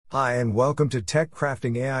Hi and welcome to Tech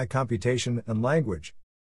Crafting AI Computation and Language.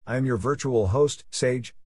 I am your virtual host,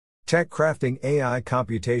 Sage. Tech Crafting AI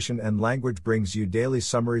Computation and Language brings you daily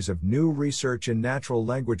summaries of new research in natural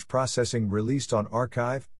language processing released on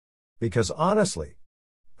arXiv. Because honestly,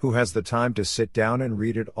 who has the time to sit down and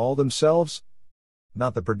read it all themselves?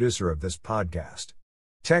 Not the producer of this podcast.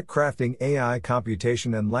 Tech Crafting AI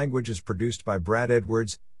Computation and Language is produced by Brad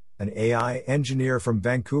Edwards, an AI engineer from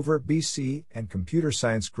Vancouver, BC, and computer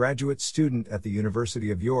science graduate student at the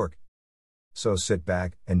University of York. So sit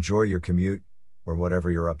back, enjoy your commute, or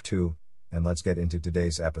whatever you're up to, and let's get into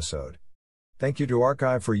today's episode. Thank you to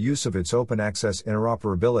arXiv for use of its open access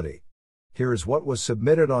interoperability. Here is what was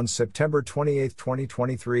submitted on September 28,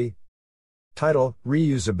 2023. Title: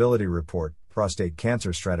 Reusability Report, Prostate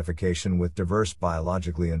Cancer Stratification with Diverse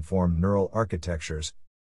Biologically Informed Neural Architectures.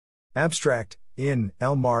 Abstract: in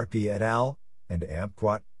Elmar P. et al. And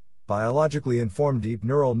AMP-QuAT, Biologically Informed Deep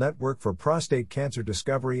Neural Network for Prostate Cancer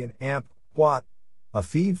Discovery in AMP-QuAT, a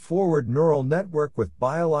feed-forward neural network with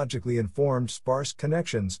biologically informed sparse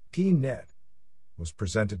connections, PNet, was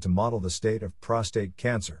presented to model the state of prostate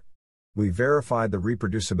cancer. We verified the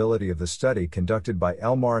reproducibility of the study conducted by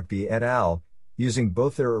Elmar P. et al., using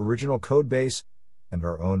both their original codebase and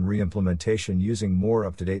our own reimplementation using more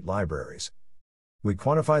up-to-date libraries. We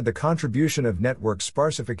quantified the contribution of network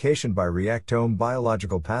sparsification by reactome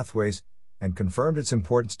biological pathways, and confirmed its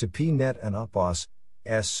importance to PNet and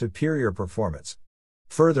UPOS's superior performance.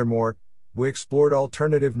 Furthermore, we explored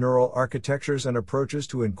alternative neural architectures and approaches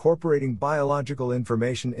to incorporating biological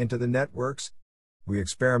information into the networks. We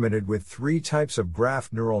experimented with 3 types of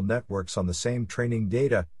graph neural networks on the same training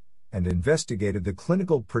data, and investigated the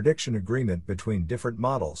clinical prediction agreement between different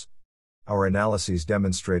models. Our analyses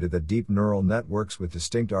demonstrated that deep neural networks with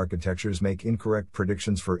distinct architectures make incorrect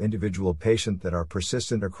predictions for individual patients that are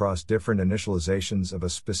persistent across different initializations of a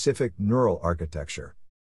specific neural architecture.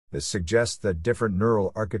 This suggests that different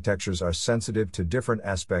neural architectures are sensitive to different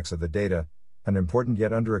aspects of the data, an important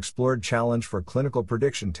yet underexplored challenge for clinical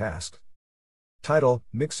prediction tasks. Title: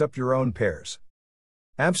 Mix Up Your Own Pairs.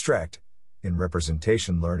 Abstract: in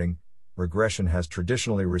representation learning, regression has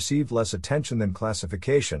traditionally received less attention than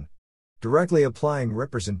classification. Directly applying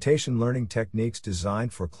representation learning techniques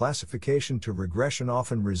designed for classification to regression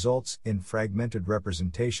often results in fragmented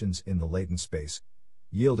representations in the latent space,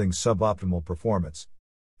 yielding suboptimal performance.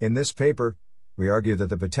 In this paper, we argue that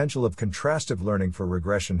the potential of contrastive learning for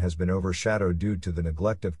regression has been overshadowed due to the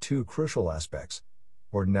neglect of 2 crucial aspects: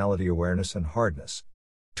 ordinality awareness and hardness.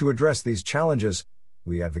 To address these challenges,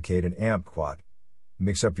 we advocate an AMP-QuAT,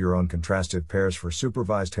 mix up your own contrastive pairs for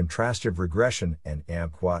supervised contrastive regression, and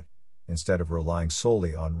AMP-QuAT, instead of relying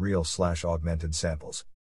solely on real/augmented samples.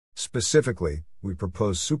 Specifically, we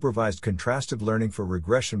propose supervised contrastive learning for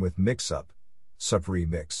regression with mix-up,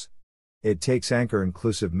 SUP-RE-Mix. It takes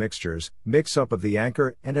anchor-inclusive mixtures, mix-up of the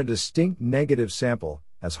anchor and a distinct negative sample,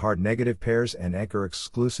 as hard negative pairs, and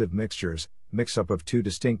anchor-exclusive mixtures, mix-up of 2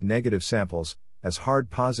 distinct negative samples, as hard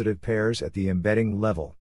positive pairs at the embedding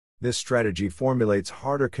level. This strategy formulates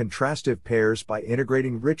harder contrastive pairs by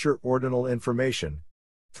integrating richer ordinal information.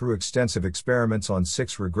 Through extensive experiments on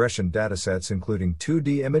 6 regression datasets including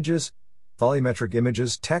 2D images, volumetric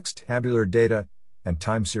images, text, tabular data, and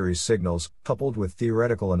time series signals, coupled with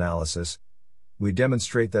theoretical analysis, we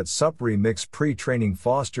demonstrate that SUP-RE-Mix pre-training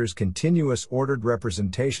fosters continuous ordered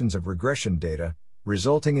representations of regression data,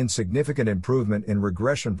 resulting in significant improvement in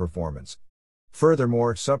regression performance.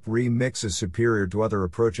 Furthermore, SUP-RE-Mix is superior to other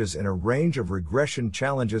approaches in a range of regression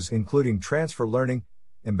challenges including transfer learning,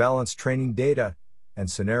 imbalanced training data, and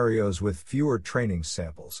scenarios with fewer training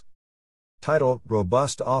samples. Title: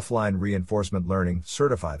 Robust Offline Reinforcement Learning,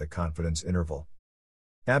 Certify the Confidence Interval.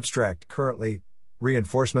 Abstract: currently,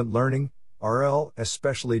 reinforcement learning, RL,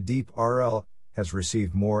 especially deep RL, has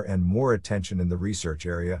received more and more attention in the research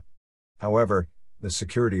area. However, the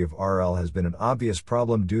security of RL has been an obvious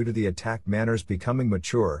problem due to the attack manners becoming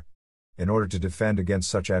mature. In order to defend against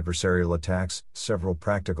such adversarial attacks, several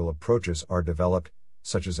practical approaches are developed,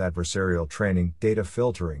 such as adversarial training, data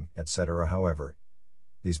filtering, etc. However,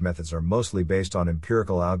 these methods are mostly based on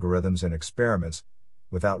empirical algorithms and experiments,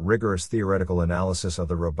 without rigorous theoretical analysis of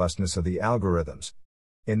the robustness of the algorithms.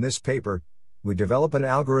 In this paper, we develop an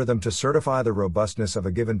algorithm to certify the robustness of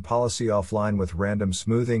a given policy offline with random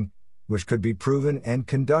smoothing, which could be proven and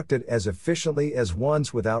conducted as efficiently as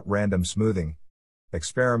ones without random smoothing.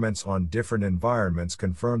 Experiments on different environments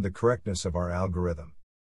confirm the correctness of our algorithm.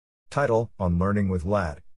 Title: On Learning with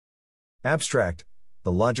LAD. Abstract: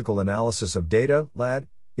 The logical analysis of data, LAD,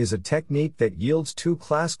 is a technique that yields 2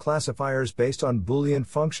 class classifiers based on Boolean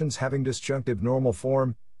functions having disjunctive normal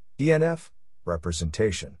form, DNF,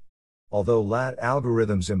 representation. Although LAT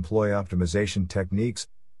algorithms employ optimization techniques,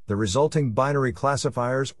 the resulting binary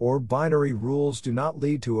classifiers or binary rules do not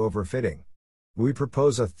lead to overfitting. We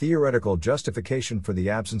propose a theoretical justification for the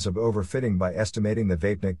absence of overfitting by estimating the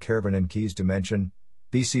Vapnik-Karvanen-Keyes dimension,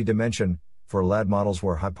 BC dimension, for LAT models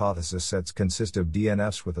where hypothesis sets consist of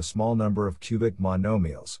DNFs with a small number of cubic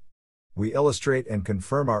monomials. We illustrate and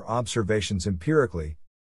confirm our observations empirically.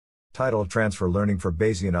 Title: Transfer Learning for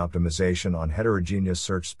Bayesian Optimization on Heterogeneous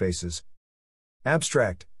Search Spaces.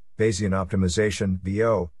 Abstract: Bayesian optimization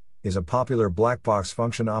 (BO) is a popular black box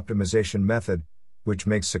function optimization method, which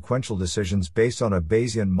makes sequential decisions based on a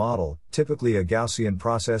Bayesian model, typically a Gaussian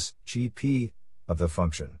process (GP), of the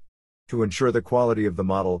function. To ensure the quality of the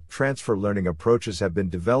model, transfer learning approaches have been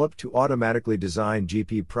developed to automatically design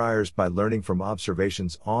GP priors by learning from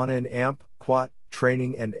observations on and AMP-QuAT,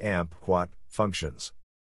 training and AMP-QuAT functions.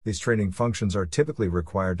 These training functions are typically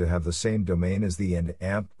required to have the same domain as the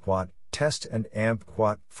AMP-QuAT test and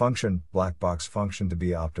AMP-QuAT function, black box function, to be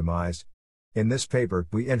optimized. In this paper,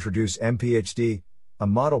 we introduce MPHD, a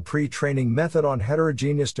model pre-training method on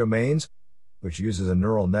heterogeneous domains, which uses a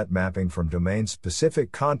neural net mapping from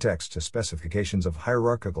domain-specific context to specifications of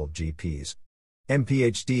hierarchical GPs.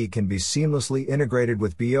 MPHD can be seamlessly integrated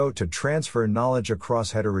with BO to transfer knowledge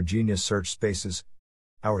across heterogeneous search spaces.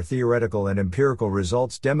 Our theoretical and empirical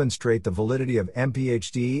results demonstrate the validity of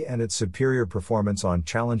MPHD and its superior performance on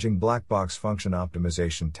challenging black box function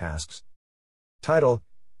optimization tasks. Title: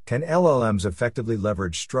 Can LLMs effectively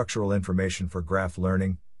leverage structural information for graph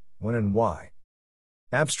learning? When and why?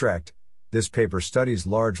 Abstract: This paper studies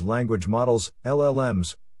large language models,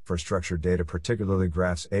 LLMs, for structured data, particularly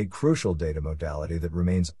graphs, a crucial data modality that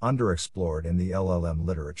remains underexplored in the LLM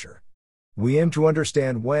literature. We aim to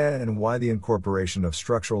understand when and why the incorporation of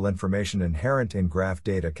structural information inherent in graph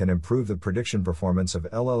data can improve the prediction performance of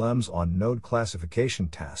LLMs on node classification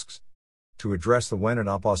tasks. To address the when and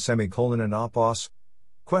opos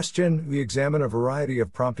question, we examine a variety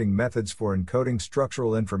of prompting methods for encoding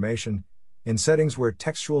structural information in settings where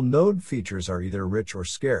textual node features are either rich or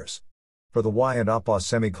scarce. For the why and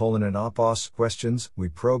opos questions, we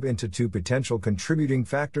probe into two potential contributing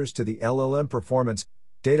factors to the LLM performance: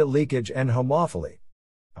 data leakage and homophily.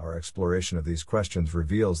 Our exploration of these questions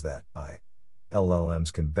reveals that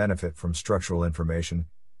LLMs can benefit from structural information,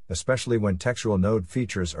 especially when textual node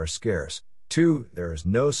features are scarce. 2. There is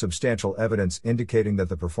no substantial evidence indicating that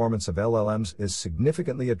the performance of LLMs is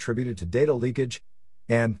significantly attributed to data leakage.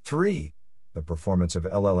 And 3. The performance of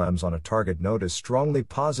LLMs on a target node is strongly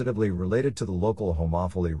positively related to the local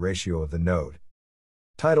homophily ratio of the node.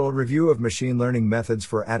 Title: Review of Machine Learning Methods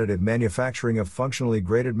for Additive Manufacturing of Functionally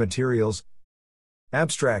Graded Materials.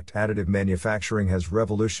 Abstract: Additive manufacturing has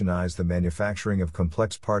revolutionized the manufacturing of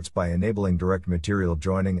complex parts by enabling direct material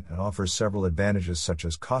joining and offers several advantages such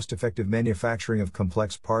as cost-effective manufacturing of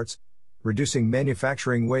complex parts, reducing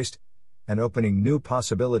manufacturing waste, and opening new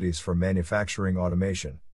possibilities for manufacturing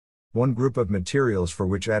automation. One group of materials for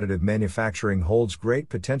which additive manufacturing holds great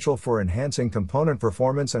potential for enhancing component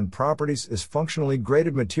performance and properties is functionally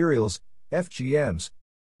graded materials, FGMs.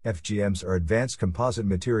 FGMs are advanced composite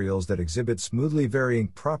materials that exhibit smoothly varying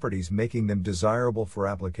properties, making them desirable for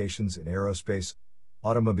applications in aerospace,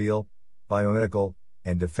 automobile, biomedical,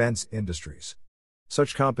 and defense industries.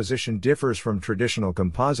 Such composition differs from traditional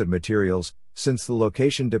composite materials, since the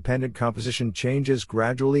location-dependent composition changes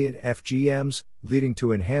gradually in FGMs, leading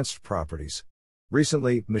to enhanced properties.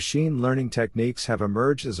 Recently, machine learning techniques have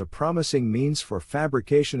emerged as a promising means for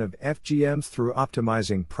fabrication of FGMs through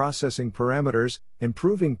optimizing processing parameters,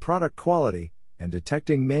 improving product quality, and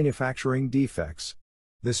detecting manufacturing defects.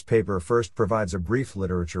 This paper first provides a brief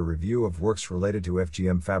literature review of works related to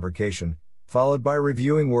FGM fabrication, followed by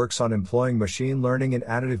reviewing works on employing machine learning in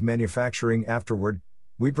additive manufacturing. Afterward,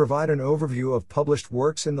 we provide an overview of published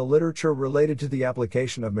works in the literature related to the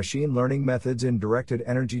application of machine learning methods in directed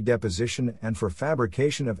energy deposition and for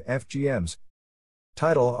fabrication of FGMs.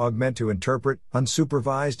 Title: Augment to Interpret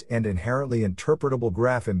Unsupervised and Inherently Interpretable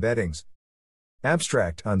Graph Embeddings.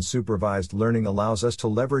 Abstract: Unsupervised learning allows us to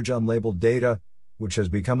leverage unlabeled data, which has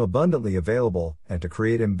become abundantly available, and to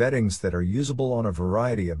create embeddings that are usable on a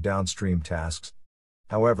variety of downstream tasks.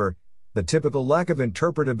 However, the typical lack of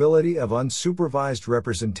interpretability of unsupervised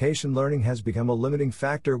representation learning has become a limiting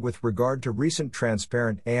factor with regard to recent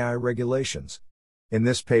transparent AI regulations. In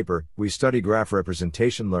this paper, we study graph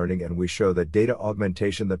representation learning and we show that data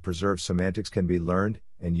augmentation that preserves semantics can be learned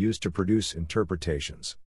and used to produce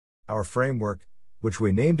interpretations. Our framework, which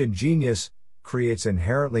we named Ingenious, creates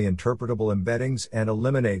inherently interpretable embeddings and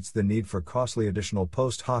eliminates the need for costly additional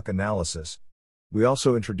post hoc analysis. We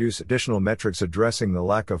also introduce additional metrics addressing the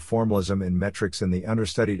lack of formalism in metrics in the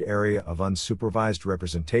understudied area of unsupervised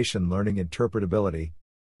representation learning interpretability.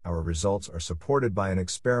 Our results are supported by an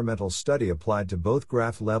experimental study applied to both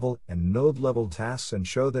graph-level and node-level tasks and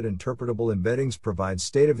show that interpretable embeddings provide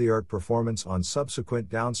state-of-the-art performance on subsequent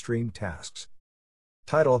downstream tasks.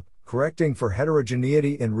 Title: Correcting for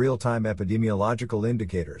Heterogeneity in Real-Time Epidemiological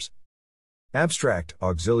Indicators. Abstract: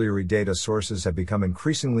 Auxiliary data sources have become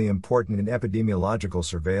increasingly important in epidemiological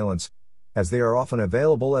surveillance, as they are often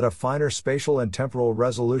available at a finer spatial and temporal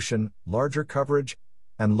resolution, larger coverage,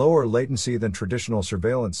 and lower latency than traditional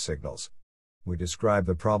surveillance signals. We describe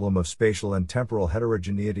the problem of spatial and temporal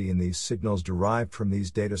heterogeneity in these signals derived from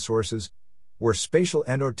these data sources, where spatial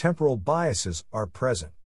and/or temporal biases are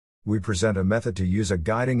present. We present a method to use a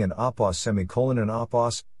guiding and OPOS and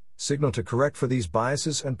OPOS signal to correct for these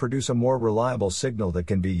biases and produce a more reliable signal that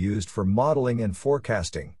can be used for modeling and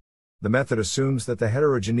forecasting. The method assumes that the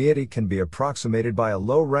heterogeneity can be approximated by a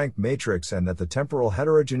low-rank matrix and that the temporal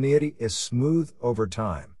heterogeneity is smooth over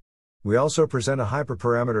time. We also present a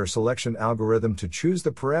hyperparameter selection algorithm to choose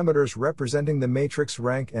the parameters representing the matrix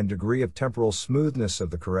rank and degree of temporal smoothness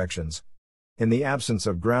of the corrections. In the absence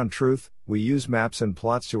of ground truth, we use maps and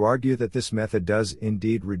plots to argue that this method does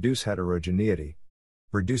indeed reduce heterogeneity.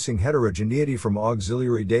 Reducing heterogeneity from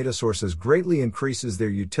auxiliary data sources greatly increases their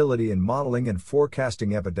utility in modeling and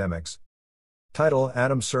forecasting epidemics. Title: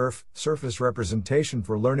 AtomSurf, Surface Representation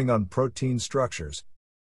for Learning on Protein Structures.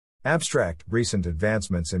 Abstract: Recent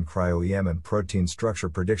advancements in cryo-EM and protein structure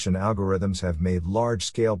prediction algorithms have made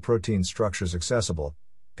large-scale protein structures accessible,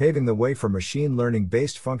 paving the way for machine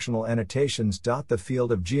learning-based functional annotations. The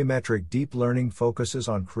field of geometric deep learning focuses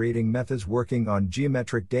on creating methods working on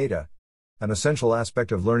geometric data. An essential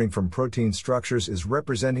aspect of learning from protein structures is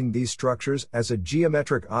representing these structures as a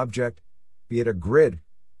geometric object, be it a grid,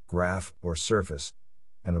 graph, or surface,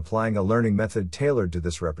 and applying a learning method tailored to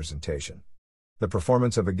this representation. The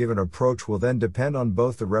performance of a given approach will then depend on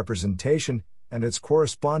both the representation and its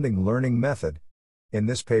corresponding learning method. In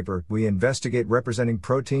this paper, we investigate representing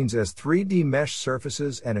proteins as 3D mesh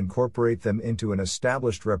surfaces and incorporate them into an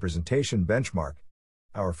established representation benchmark.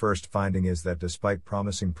 Our first finding is that despite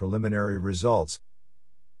promising preliminary results,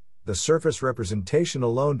 the surface representation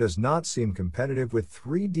alone does not seem competitive with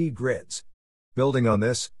 3D grids. Building on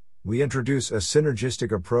this, we introduce a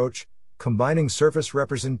synergistic approach, combining surface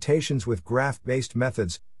representations with graph-based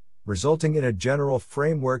methods, resulting in a general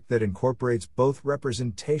framework that incorporates both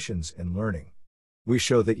representations in learning. We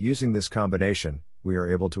show that using this combination, we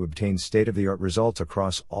are able to obtain state-of-the-art results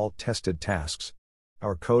across all tested tasks.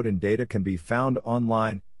 Our code and data can be found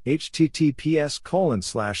online,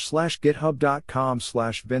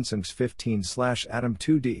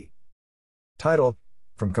 https://github.com/vincents15/atom2d. Title: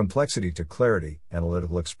 From Complexity to Clarity,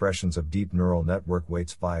 Analytical Expressions of Deep Neural Network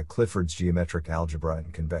Weights via Clifford's Geometric Algebra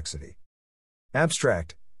and Convexity.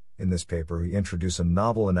 Abstract: In this paper we introduce a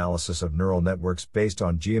novel analysis of neural networks based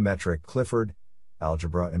on geometric Clifford,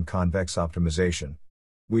 algebra and convex optimization.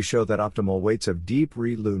 We show that optimal weights of deep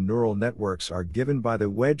ReLU neural networks are given by the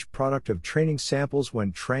wedge product of training samples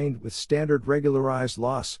when trained with standard regularized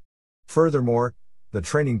loss. Furthermore, the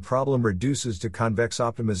training problem reduces to convex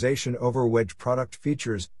optimization over wedge product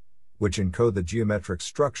features, which encode the geometric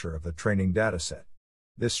structure of the training dataset.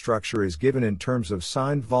 This structure is given in terms of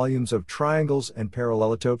signed volumes of triangles and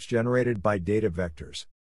parallelotopes generated by data vectors.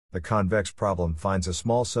 The convex problem finds a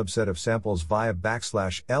small subset of samples via \L_1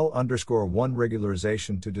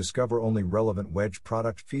 regularization to discover only relevant wedge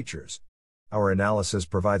product features. Our analysis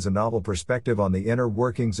provides a novel perspective on the inner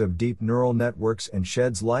workings of deep neural networks and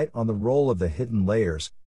sheds light on the role of the hidden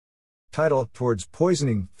layers. Title: Towards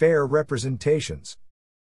Poisoning Fair Representations.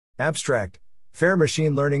 Abstract: Fair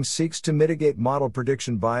machine learning seeks to mitigate model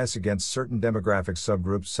prediction bias against certain demographic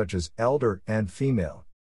subgroups such as elder and female.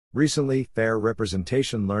 Recently, fair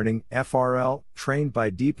representation learning (FRL) trained by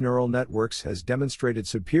deep neural networks has demonstrated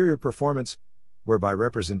superior performance, whereby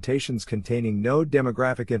representations containing no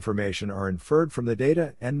demographic information are inferred from the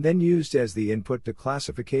data and then used as the input to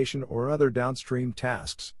classification or other downstream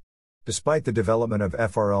tasks. Despite the development of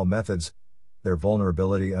FRL methods, their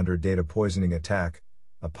vulnerability under data poisoning attack,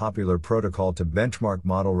 a popular protocol to benchmark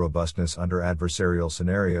model robustness under adversarial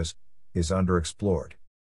scenarios, is underexplored.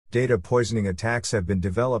 Data poisoning attacks have been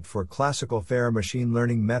developed for classical fair machine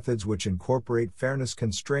learning methods which incorporate fairness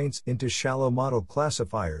constraints into shallow model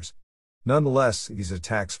classifiers. Nonetheless, these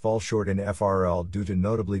attacks fall short in FRL due to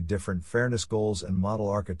notably different fairness goals and model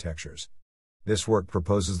architectures. This work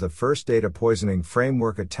proposes the first data poisoning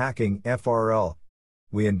framework attacking FRL.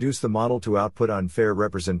 We induce the model to output unfair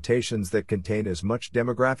representations that contain as much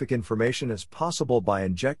demographic information as possible by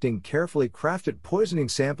injecting carefully crafted poisoning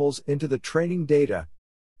samples into the training data.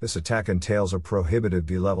 This attack entails a prohibitive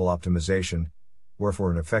B-level optimization,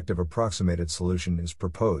 wherefore an effective approximated solution is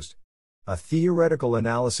proposed. A theoretical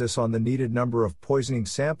analysis on the needed number of poisoning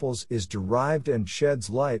samples is derived and sheds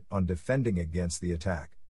light on defending against the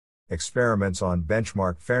attack. Experiments on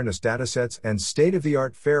benchmark fairness datasets and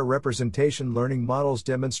state-of-the-art fair representation learning models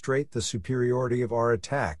demonstrate the superiority of our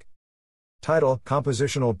attack. Title: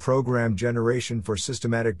 Compositional Program Generation for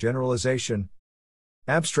Systematic Generalization.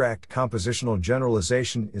 Abstract: Compositional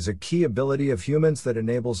generalization is a key ability of humans that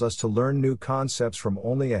enables us to learn new concepts from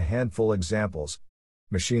only a handful of examples.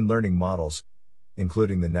 Machine learning models,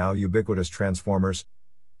 including the now ubiquitous transformers,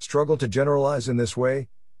 struggle to generalize in this way,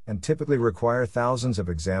 and typically require thousands of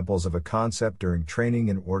examples of a concept during training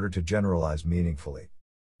in order to generalize meaningfully.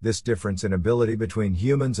 This difference in ability between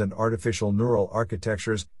humans and artificial neural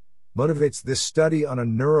architectures motivates this study on a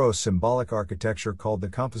neuro-symbolic architecture called the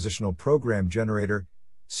Compositional Program Generator,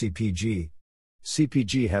 CPG.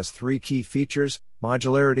 CPG has three key features: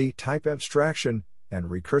 modularity, type abstraction, and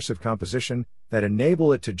recursive composition, that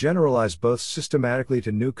enable it to generalize both systematically to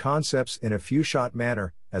new concepts in a few-shot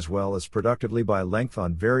manner, as well as productively by length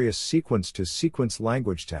on various sequence-to-sequence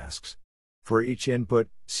language tasks. For each input,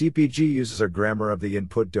 CPG uses a grammar of the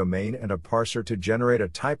input domain and a parser to generate a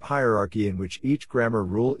type hierarchy in which each grammar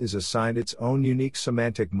rule is assigned its own unique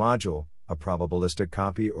semantic module, a probabilistic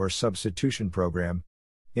copy or substitution program.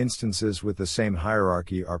 Instances with the same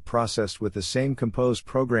hierarchy are processed with the same composed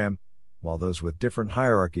program, while those with different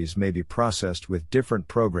hierarchies may be processed with different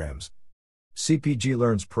programs. CPG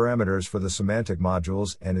learns parameters for the semantic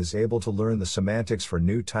modules and is able to learn the semantics for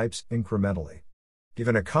new types incrementally.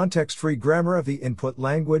 Given a context-free grammar of the input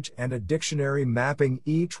language and a dictionary mapping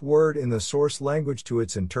each word in the source language to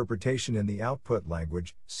its interpretation in the output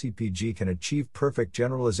language, CPG can achieve perfect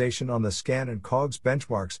generalization on the SCAN and COGS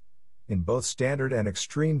benchmarks, in both standard and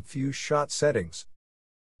extreme few-shot settings.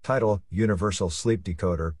 Title: Universal Sleep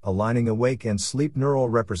Decoder, Aligning Awake and Sleep Neural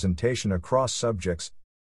Representation Across Subjects.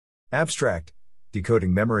 Abstract: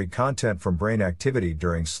 Decoding memory content from brain activity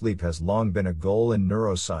during sleep has long been a goal in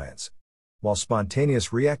neuroscience. While spontaneous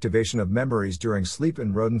reactivation of memories during sleep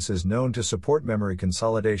in rodents is known to support memory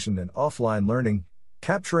consolidation and offline learning,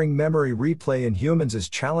 capturing memory replay in humans is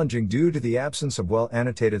challenging due to the absence of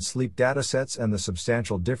well-annotated sleep datasets and the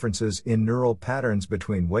substantial differences in neural patterns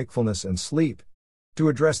between wakefulness and sleep. To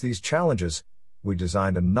address these challenges, we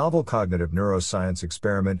designed a novel cognitive neuroscience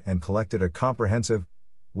experiment and collected a comprehensive,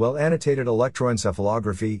 well-annotated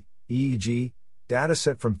electroencephalography (EEG)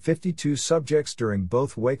 dataset from 52 subjects during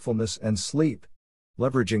both wakefulness and sleep.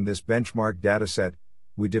 Leveraging this benchmark dataset,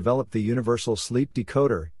 we developed the Universal Sleep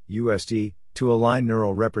Decoder (USD) to align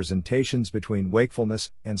neural representations between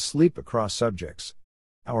wakefulness and sleep across subjects.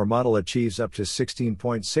 Our model achieves up to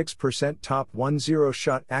 16.6% top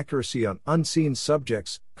 10-shot accuracy on unseen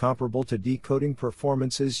subjects, comparable to decoding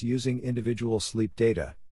performances using individual sleep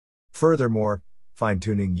data. Furthermore,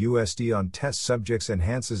 fine-tuning USD on test subjects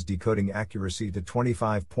enhances decoding accuracy to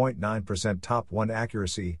 25.9% top 1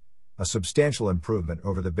 accuracy, a substantial improvement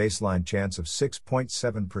over the baseline chance of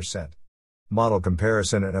 6.7%. Model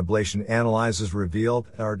comparison and ablation analyses revealed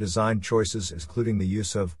our design choices, including the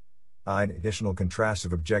use of an additional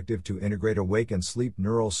contrastive objective to integrate awake and sleep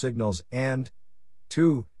neural signals, and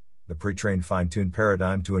 2. The pre-trained fine-tuned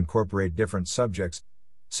paradigm to incorporate different subjects,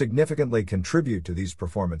 significantly contribute to these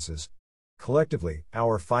performances. Collectively,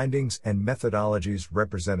 our findings and methodologies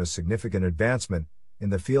represent a significant advancement in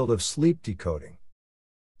the field of sleep decoding.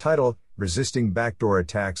 Title: Resisting Backdoor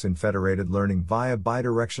Attacks in Federated Learning via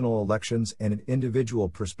Bidirectional Elections and an Individual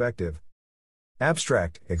Perspective.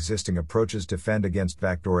 Abstract: Existing approaches defend against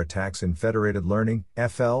backdoor attacks in federated learning,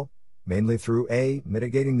 FL, mainly through A.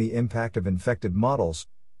 Mitigating the impact of infected models,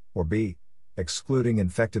 or B. Excluding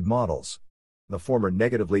infected models. The former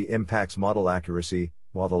negatively impacts model accuracy,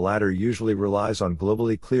 while the latter usually relies on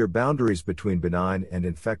globally clear boundaries between benign and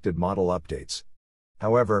infected model updates.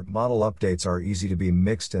 However, model updates are easy to be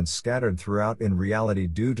mixed and scattered throughout in reality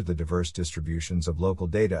due to the diverse distributions of local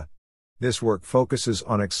data. This work focuses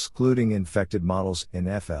on excluding infected models in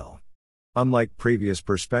FL. Unlike previous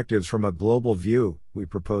perspectives from a global view, we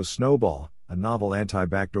propose Snowball, a novel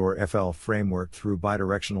anti-backdoor FL framework through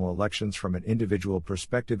bidirectional elections from an individual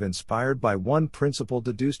perspective inspired by one principle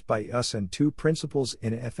deduced by us and two principles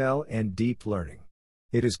in FL and deep learning.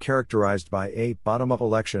 It is characterized by a bottom-up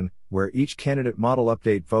election, where each candidate model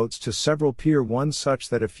update votes to several peer 1 such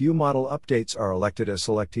that a few model updates are elected as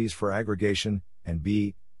selectees for aggregation, and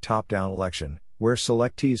b. Top-down election, where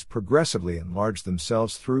selectees progressively enlarge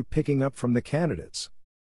themselves through picking up from the candidates.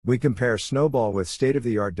 We compare Snowball with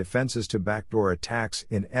state-of-the-art defenses to backdoor attacks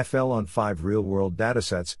in FL on 5 real-world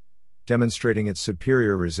datasets, demonstrating its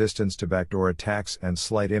superior resistance to backdoor attacks and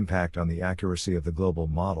slight impact on the accuracy of the global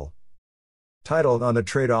model. Titled On the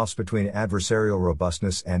Trade-offs Between Adversarial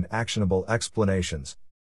Robustness and Actionable Explanations.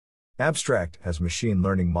 Abstract. As machine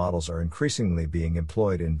learning models are increasingly being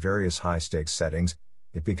employed in various high-stakes settings,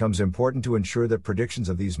 it becomes important to ensure that predictions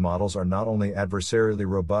of these models are not only adversarially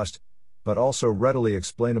robust, but also readily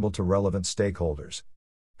explainable to relevant stakeholders.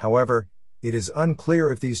 However, it is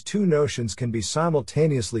unclear if these two notions can be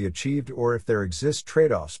simultaneously achieved or if there exist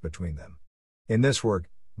trade-offs between them. In this work,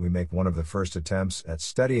 we make one of the first attempts at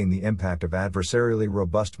studying the impact of adversarially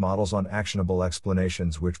robust models on actionable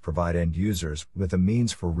explanations which provide end users with a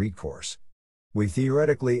means for recourse. We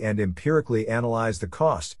theoretically and empirically analyze the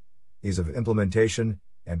cost, ease of implementation,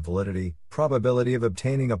 and validity, probability of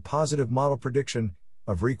obtaining a positive model prediction,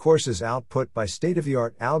 of recourses output by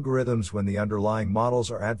state-of-the-art algorithms when the underlying models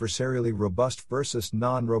are adversarially robust versus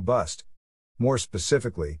non-robust. More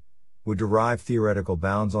specifically, we derive theoretical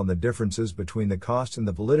bounds on the differences between the cost and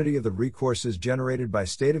the validity of the recourses generated by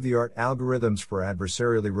state-of-the-art algorithms for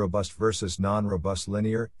adversarially robust versus non-robust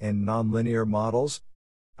linear and nonlinear models.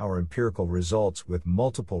 Our empirical results with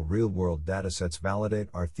multiple real-world datasets validate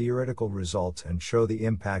our theoretical results and show the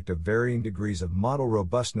impact of varying degrees of model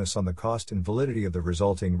robustness on the cost and validity of the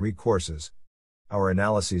resulting recourses. Our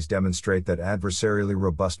analyses demonstrate that adversarially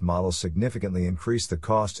robust models significantly increase the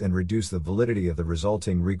cost and reduce the validity of the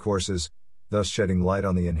resulting recourses, thus shedding light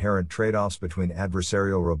on the inherent trade-offs between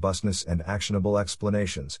adversarial robustness and actionable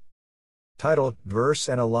explanations. Titled, Diverse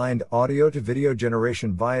and Aligned Audio-to-Video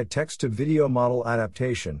Generation via Text-to-Video Model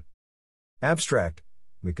Adaptation. Abstract.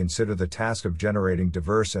 We consider the task of generating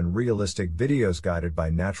diverse and realistic videos guided by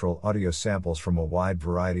natural audio samples from a wide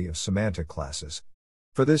variety of semantic classes.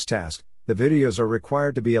 For this task, the videos are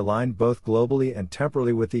required to be aligned both globally and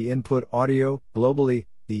temporally with the input audio. Globally,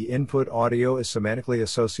 the input audio is semantically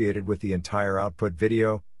associated with the entire output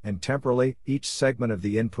video, and temporally, each segment of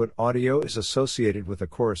the input audio is associated with a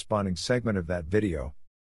corresponding segment of that video.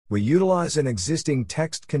 We utilize an existing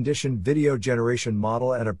text-conditioned video generation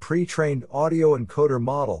model and a pre-trained audio encoder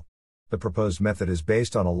model. The proposed method is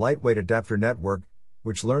based on a lightweight adapter network,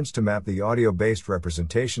 which learns to map the audio-based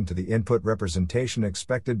representation to the input representation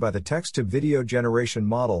expected by the text-to-video generation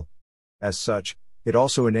model. As such, it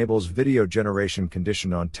also enables video generation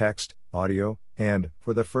conditioned on text, audio, and,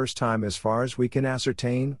 for the first time as far as we can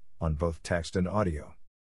ascertain, on both text and audio.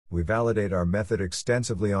 We validate our method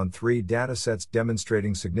extensively on 3 datasets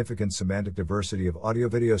demonstrating significant semantic diversity of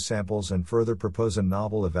audio-video samples and further propose a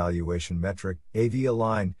novel evaluation metric,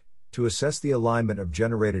 AV-Align, to assess the alignment of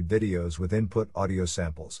generated videos with input audio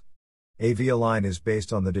samples. AV-Align is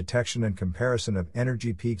based on the detection and comparison of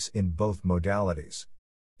energy peaks in both modalities.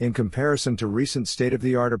 In comparison to recent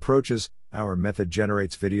state-of-the-art approaches, our method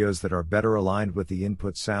generates videos that are better aligned with the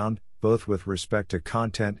input sound, both with respect to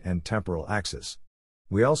content and temporal axis.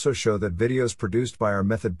 We also show that videos produced by our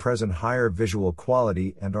method present higher visual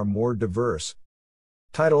quality and are more diverse.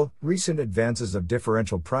 Title: Recent Advances of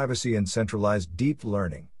Differential Privacy in Centralized Deep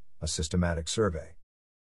Learning, a Systematic Survey.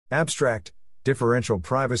 Abstract: Differential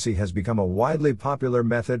privacy has become a widely popular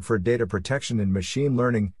method for data protection in machine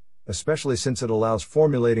learning, especially since it allows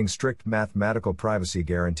formulating strict mathematical privacy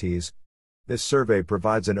guarantees. This survey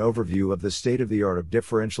provides an overview of the state-of-the-art of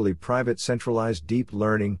differentially private centralized deep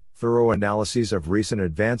learning, thorough analyses of recent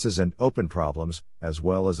advances and open problems, as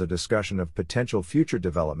well as a discussion of potential future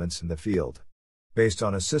developments in the field. Based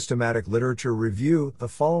on a systematic literature review, the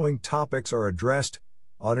following topics are addressed: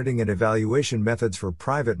 auditing and evaluation methods for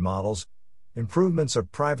private models, improvements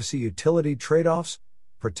of privacy utility trade-offs,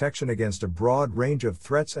 protection against a broad range of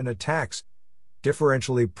threats and attacks,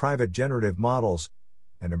 differentially private generative models,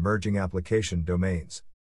 and emerging application domains.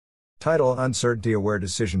 Title: Uncertainty-Aware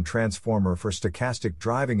Decision Transformer for Stochastic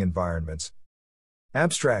Driving Environments.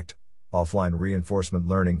 Abstract: Offline reinforcement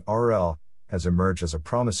learning (RL) has emerged as a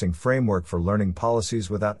promising framework for learning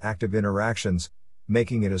policies without active interactions,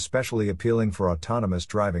 making it especially appealing for autonomous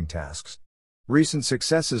driving tasks. Recent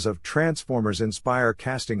successes of transformers inspire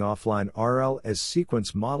casting offline RL as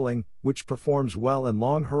sequence modeling, which performs well in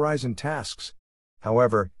long-horizon tasks.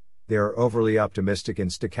 However, they are overly optimistic in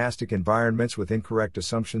stochastic environments with incorrect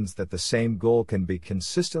assumptions that the same goal can be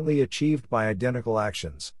consistently achieved by identical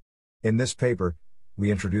actions. In this paper,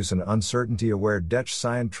 we introduce an uncertainty-aware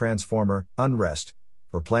Dech-Scion transformer, UNREST,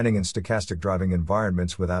 for planning in stochastic driving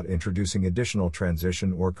environments without introducing additional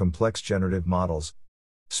transition or complex generative models.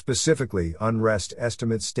 Specifically, unrest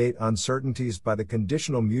estimates state uncertainties by the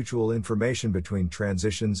conditional mutual information between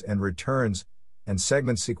transitions and returns, and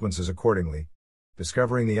segment sequences accordingly.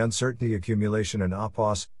 Discovering the uncertainty accumulation in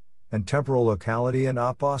APOS, and temporal locality in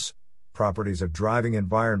APOS, properties of driving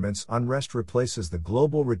environments. Unrest replaces the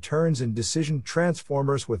global returns in decision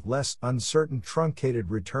transformers with less uncertain truncated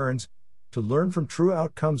returns, to learn from true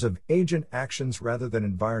outcomes of agent actions rather than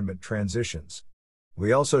environment transitions.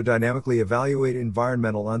 We also dynamically evaluate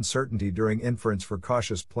environmental uncertainty during inference for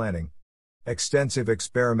cautious planning. Extensive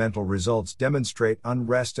experimental results demonstrate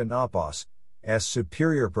unrest and APOS as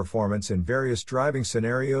superior performance in various driving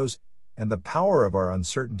scenarios, and the power of our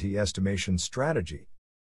uncertainty estimation strategy.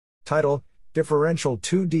 Title: Differential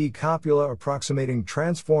 2D copula approximating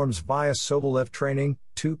transforms via Sobolev training,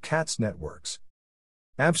 2 CATS networks.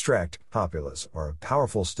 Abstract: copulas are a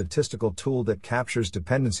powerful statistical tool that captures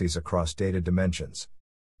dependencies across data dimensions.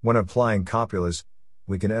 When applying copulas,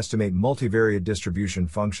 we can estimate multivariate distribution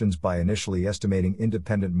functions by initially estimating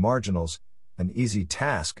independent marginals, an easy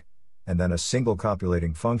task, and then a single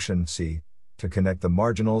copulating function, C, to connect the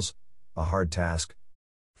marginals, a hard task.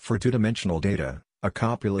 For two-dimensional data, a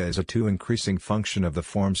copula is a 2-increasing function of the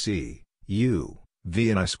form C, U,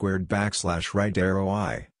 V and I squared / right arrow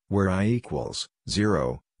I, where I equals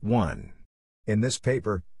 0, 1. In this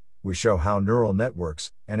paper, we show how neural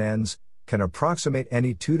networks, NNs, can approximate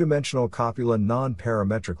any two-dimensional copula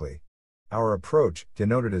non-parametrically. Our approach,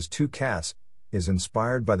 denoted as 2 CATS, is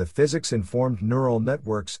inspired by the physics-informed neural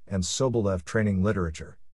networks and Sobolev training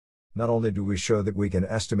literature. Not only do we show that we can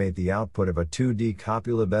estimate the output of a 2D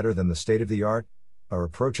copula better than the state-of-the-art, our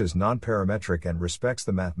approach is non-parametric and respects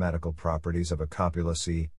the mathematical properties of a copula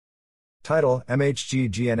C. Title: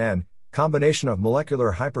 MHG-GNN, Combination of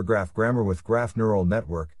Molecular Hypergraph Grammar with Graph Neural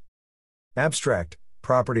Network. Abstract: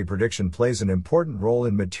 Property prediction plays an important role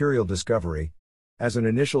in material discovery. As an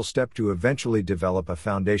initial step to eventually develop a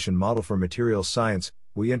foundation model for materials science,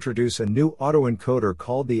 we introduce a new autoencoder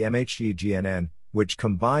called the MHG-GNN, which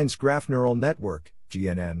combines graph neural network,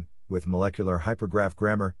 GNN, with molecular hypergraph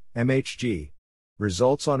grammar, MHG.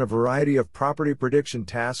 Results on a variety of property prediction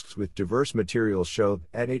tasks with diverse materials show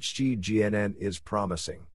that MHG-GNN is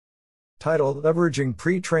promising. Title: Leveraging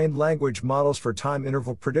pre-trained language models for time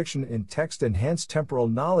interval prediction in text-enhanced temporal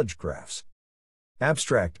knowledge graphs.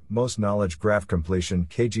 Abstract: Most knowledge graph completion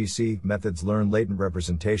 (KGC) methods learn latent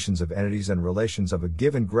representations of entities and relations of a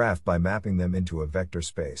given graph by mapping them into a vector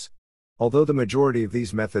space. Although the majority of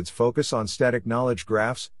these methods focus on static knowledge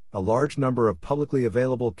graphs, a large number of publicly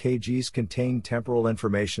available KGs contain temporal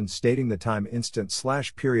information stating the time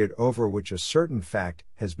instant/period over which a certain fact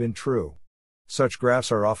has been true. Such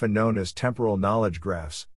graphs are often known as temporal knowledge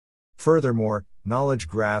graphs. Furthermore, knowledge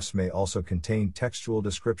graphs may also contain textual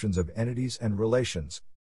descriptions of entities and relations.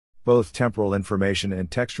 Both temporal information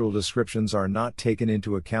and textual descriptions are not taken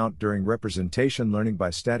into account during representation learning by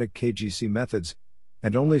static KGC methods,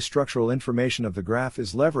 and only structural information of the graph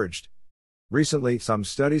is leveraged. Recently, some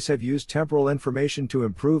studies have used temporal information to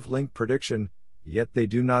improve link prediction, yet they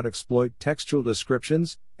do not exploit textual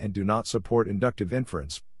descriptions and do not support inductive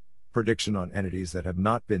inference, prediction on entities that have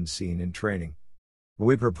not been seen in training.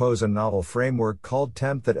 We propose a novel framework called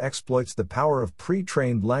TEMP that exploits the power of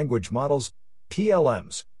pre-trained language models,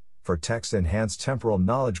 PLMs, for text-enhanced temporal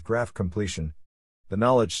knowledge graph completion. The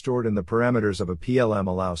knowledge stored in the parameters of a PLM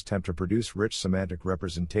allows TEMP to produce rich semantic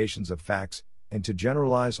representations of facts, and to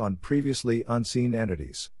generalize on previously unseen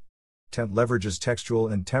entities. TEMP leverages textual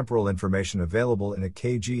and temporal information available in a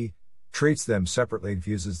KG, treats them separately and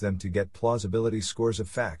fuses them to get plausibility scores of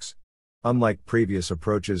facts. Unlike previous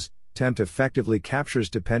approaches, TEMP effectively captures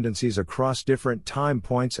dependencies across different time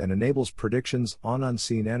points and enables predictions on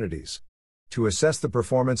unseen entities. To assess the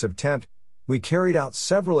performance of TEMP, we carried out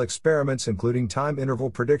several experiments including time interval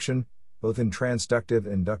prediction, both in transductive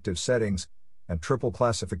and inductive settings, and triple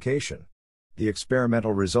classification. The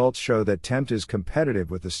experimental results show that TEMP is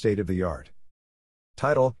competitive with the state-of-the-art.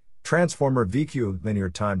 Title: Transformer VQ Linear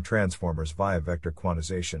Time Transformers via Vector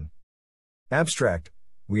Quantization. Abstract: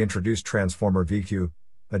 We introduced Transformer VQ,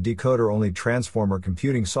 a decoder-only transformer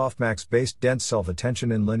computing softmax-based dense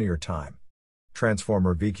self-attention in linear time.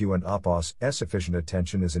 Transformer VQ and APOS efficient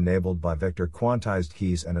attention is enabled by vector quantized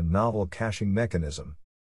keys and a novel caching mechanism.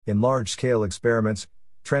 In large-scale experiments,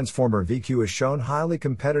 Transformer VQ is shown highly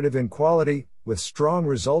competitive in quality, with strong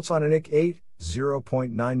results on INIC 8,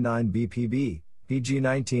 0.99 BPB,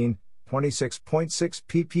 PG19, 26.6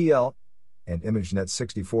 ppl, and ImageNet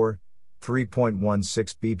 64,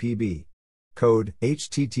 3.16 BPB. Code: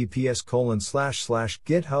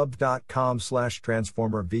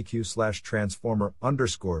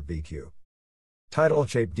 https://github.com/transformervq/transformer_VQ. Title: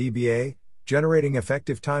 Shape DBA, Generating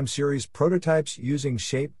effective time series prototypes using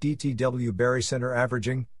Shape DTW Barycenter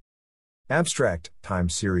averaging. Abstract, time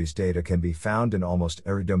series data can be found in almost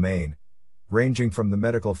every domain, ranging from the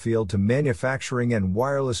medical field to manufacturing and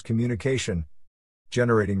wireless communication.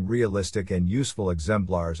 Generating realistic and useful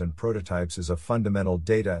exemplars and prototypes is a fundamental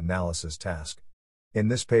data analysis task. In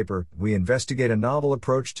this paper, we investigate a novel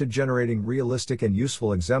approach to generating realistic and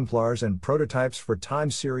useful exemplars and prototypes for time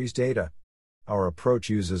series data. Our approach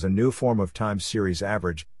uses a new form of time series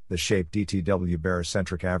average, the Shape DTW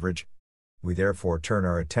barycentric average. We therefore turn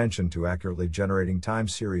our attention to accurately generating time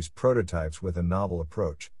series prototypes with a novel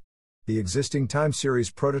approach. The existing time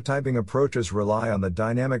series prototyping approaches rely on the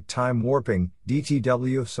dynamic time warping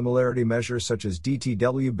 (DTW) similarity measures such as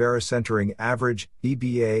DTW barycentering average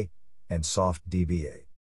 (DBA) and soft DBA.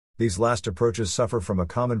 These last approaches suffer from a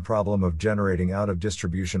common problem of generating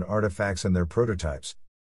out-of-distribution artifacts in their prototypes.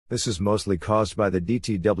 This is mostly caused by the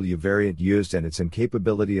DTW variant used and its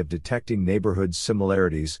incapability of detecting neighborhood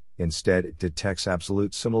similarities. Instead, it detects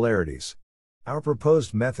absolute similarities. Our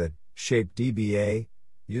proposed method, Shape DBA,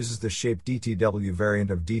 uses the Shape DTW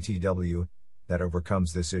variant of DTW that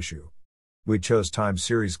overcomes this issue. We chose time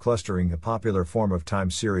series clustering, a popular form of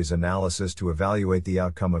time series analysis, to evaluate the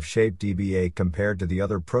outcome of Shape DBA compared to the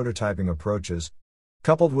other prototyping approaches,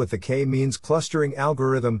 coupled with the k-means clustering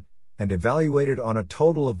algorithm, and evaluated on a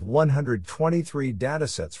total of 123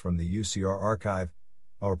 datasets from the UCR archive.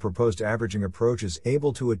 Our proposed averaging approach is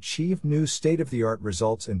able to achieve new state-of-the-art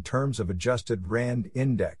results in terms of adjusted RAND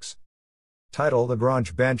index. Title: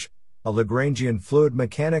 Lagrange Bench, a Lagrangian fluid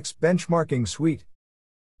mechanics benchmarking suite.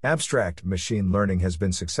 Abstract, machine learning has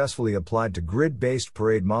been successfully applied to grid-based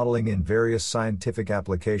parade modeling in various scientific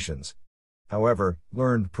applications. However,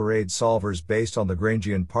 learned parade solvers based on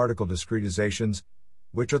Lagrangian particle discretizations,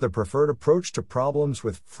 which are the preferred approach to problems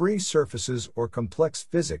with free surfaces or complex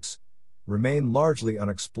physics, remain largely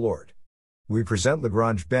unexplored. We present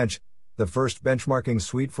Lagrange Bench, the first benchmarking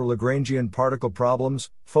suite for Lagrangian particle problems,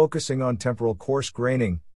 focusing on temporal coarse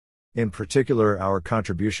graining. In particular, our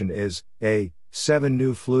contribution is a 7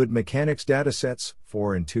 new fluid mechanics datasets,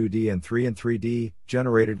 4 in 2D and 3 in 3D,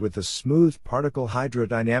 generated with the Smooth Particle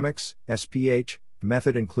Hydrodynamics (SPH)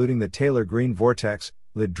 method, including the Taylor-Green vortex,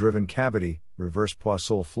 lid-driven cavity, reverse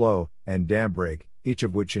Poisson flow, and dam break, each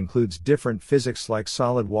of which includes different physics like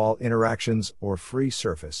solid wall interactions or free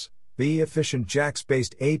surface. B. Efficient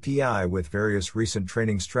JAX-based API with various recent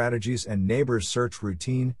training strategies and neighbors search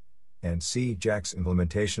routine, and C. JAX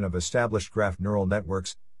implementation of established graph neural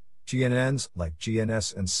networks, GNNs like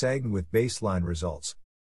GNS and SEG with baseline results.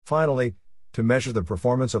 Finally, to measure the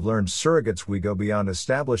performance of learned surrogates, we go beyond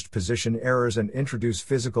established position errors and introduce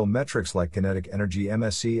physical metrics like kinetic energy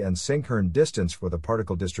MSE and Sinkhorn distance for the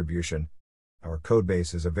particle distribution. Our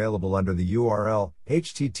codebase is available under the URL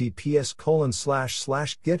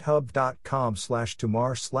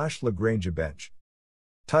https://github.com/tumar/lagrangebench.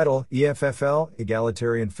 Title: EFFL,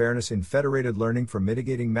 Egalitarian Fairness in Federated Learning for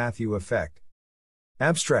Mitigating Matthew Effect.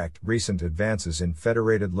 Abstract, recent advances in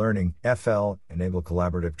federated learning, FL, enable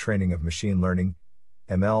collaborative training of machine learning,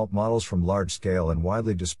 ML, models from large-scale and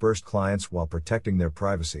widely dispersed clients while protecting their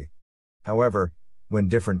privacy. However, when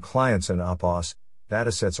different clients and OPOS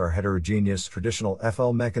datasets are heterogeneous, traditional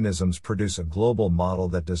FL mechanisms produce a global model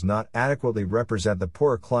that does not adequately represent the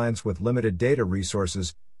poorer clients with limited data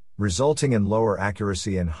resources, resulting in lower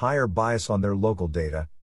accuracy and higher bias on their local data.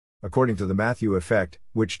 According to the Matthew effect,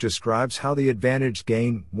 which describes how the advantaged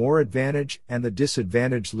gain more advantage and the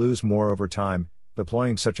disadvantaged lose more over time,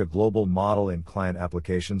 deploying such a global model in client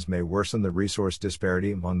applications may worsen the resource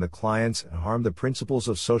disparity among the clients and harm the principles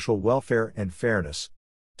of social welfare and fairness.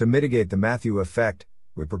 To mitigate the Matthew effect,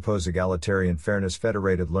 we propose egalitarian fairness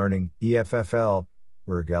federated learning, EFFL,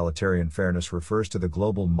 where egalitarian fairness refers to the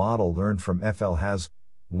global model learned from FL has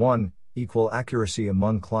 1. Equal accuracy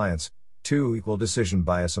among clients, 2. Equal decision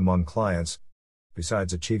bias among clients.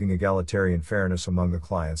 Besides achieving egalitarian fairness among the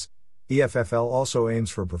clients, EFFL also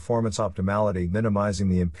aims for performance optimality, minimizing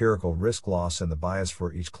the empirical risk loss and the bias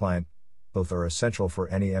for each client. Both are essential for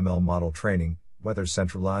any ML model training, whether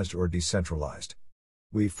centralized or decentralized.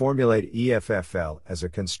 We formulate EFFL as a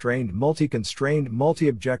constrained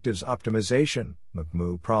multi-objectives optimization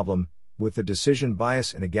 (MCMO) problem, with the decision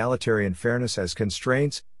bias and egalitarian fairness as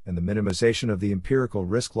constraints, and the minimization of the empirical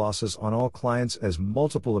risk losses on all clients as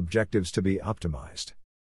multiple objectives to be optimized.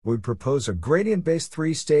 We propose a gradient-based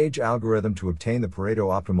 3-stage algorithm to obtain the Pareto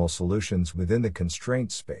optimal solutions within the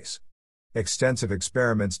constraint space. Extensive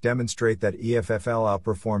experiments demonstrate that EFFL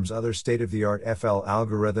outperforms other state-of-the-art FL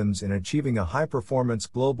algorithms in achieving a high-performance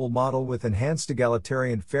global model with enhanced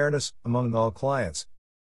egalitarian fairness among all clients.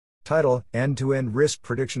 Title: End-to-End Risk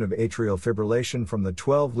Prediction of Atrial Fibrillation from the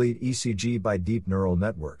 12-Lead ECG by Deep Neural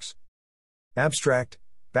Networks. Abstract: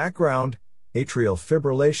 Background: Atrial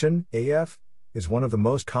fibrillation, AF, is one of the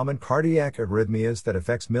most common cardiac arrhythmias that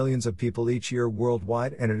affects millions of people each year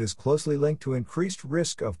worldwide, and it is closely linked to increased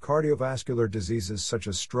risk of cardiovascular diseases such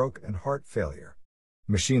as stroke and heart failure.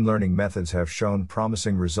 Machine learning methods have shown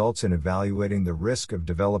promising results in evaluating the risk of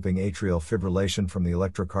developing atrial fibrillation from the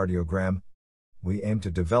electrocardiogram. We aim to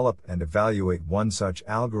develop and evaluate one such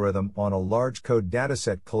algorithm on a large code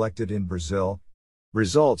dataset collected in Brazil.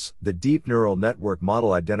 Results: the deep neural network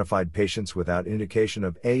model identified patients without indication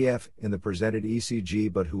of AF in the presented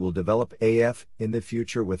ECG but who will develop AF in the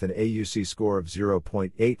future with an AUC score of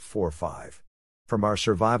 0.845. From our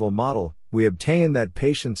survival model, we obtain that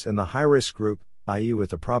patients in the high-risk group, i.e. with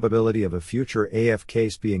the probability of a future AF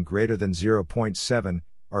case being greater than 0.7,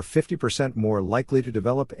 are 50% more likely to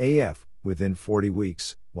develop AF within 40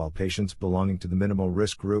 weeks, while patients belonging to the minimal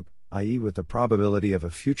risk group, i.e. with the probability of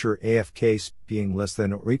a future AF case being less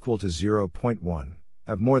than or equal to 0.1,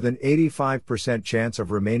 have more than 85% chance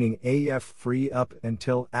of remaining AF-free up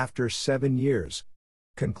until after 7 years.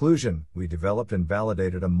 Conclusion: we developed and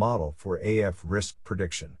validated a model for AF risk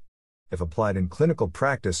prediction. If applied in clinical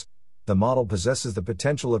practice, the model possesses the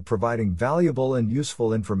potential of providing valuable and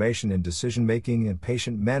useful information in decision-making and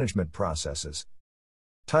patient management processes.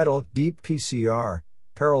 Title: Deep PCR,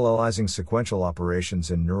 Parallelizing Sequential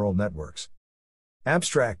Operations in Neural Networks.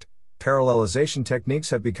 Abstract: Parallelization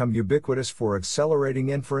techniques have become ubiquitous for accelerating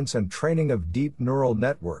inference and training of deep neural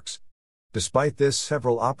networks. Despite this,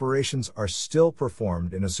 several operations are still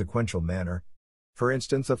performed in a sequential manner. For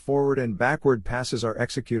instance, the forward and backward passes are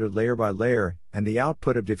executed layer by layer, and the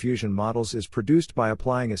output of diffusion models is produced by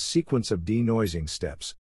applying a sequence of denoising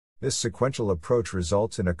steps. This sequential approach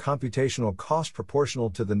results in a computational cost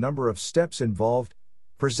proportional to the number of steps involved,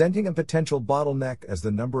 presenting a potential bottleneck as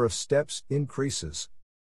the number of steps increases.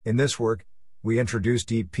 In this work, we introduce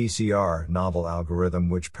Deep PCR, novel algorithm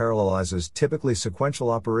which parallelizes typically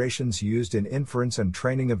sequential operations used in inference and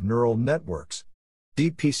training of neural networks.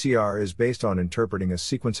 Deep PCR is based on interpreting a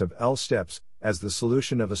sequence of L steps as the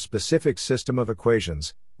solution of a specific system of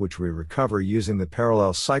equations, which we recover using the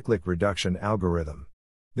parallel cyclic reduction algorithm.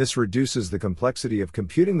 This reduces the complexity of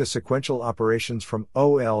computing the sequential operations from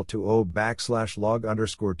OL to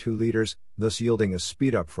O\log_2 liters, thus yielding a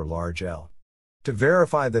speedup for large L. To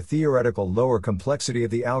verify the theoretical lower complexity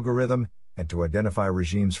of the algorithm, and to identify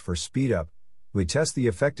regimes for speedup, we test the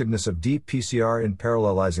effectiveness of Deep PCR in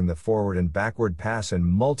parallelizing the forward and backward pass in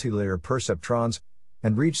multilayer perceptrons,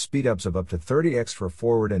 and reach speedups of up to 30x for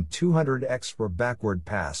forward and 200x for backward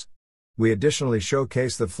pass. We additionally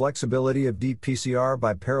showcase the flexibility of Deep PCR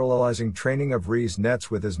by parallelizing training of RES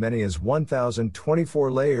nets with as many as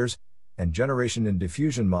 1024 layers, and generation in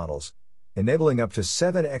diffusion models, enabling up to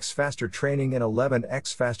 7x faster training and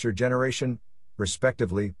 11x faster generation,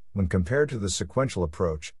 respectively, when compared to the sequential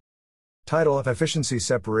approach. Title: of Efficiency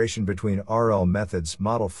Separation between RL methods,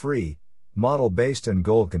 Model-Free, Model-Based and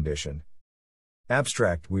Goal-Conditioned.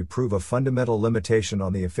 Abstract: we prove a fundamental limitation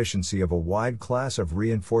on the efficiency of a wide class of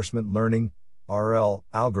reinforcement learning, RL,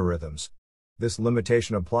 algorithms. This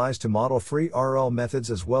limitation applies to model-free RL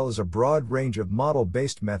methods as well as a broad range of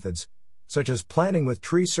model-based methods, such as planning with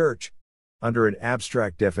tree search. Under an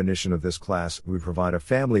abstract definition of this class, we provide a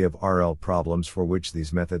family of RL problems for which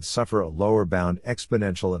these methods suffer a lower bound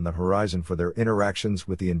exponential in the horizon for their interactions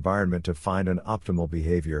with the environment to find an optimal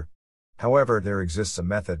behavior. However, there exists a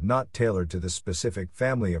method not tailored to the specific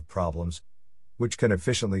family of problems, which can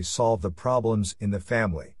efficiently solve the problems in the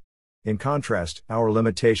family. In contrast, our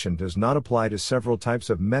limitation does not apply to several types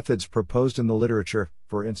of methods proposed in the literature,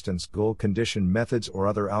 for instance goal-conditioned methods or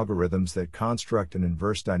other algorithms that construct an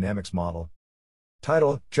inverse dynamics model.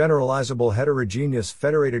 Title: Generalizable Heterogeneous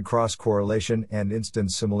Federated Cross-Correlation and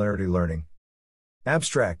Instance Similarity Learning.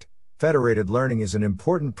 Abstract: Federated learning is an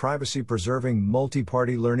important privacy-preserving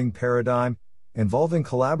multi-party learning paradigm, involving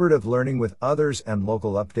collaborative learning with others and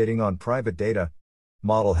local updating on private data.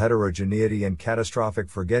 Model heterogeneity and catastrophic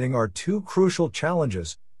forgetting are two crucial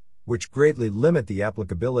challenges, which greatly limit the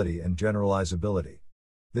applicability and generalizability.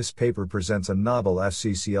 This paper presents a novel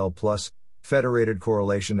FCCL+, federated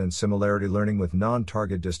correlation and similarity learning with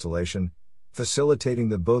non-target distillation, facilitating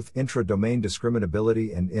the both intra-domain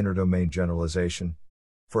discriminability and inter-domain generalization.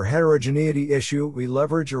 For heterogeneity issue, we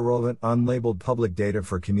leverage irrelevant unlabeled public data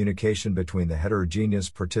for communication between the heterogeneous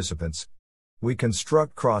participants. We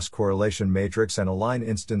construct cross-correlation matrix and align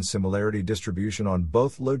instance similarity distribution on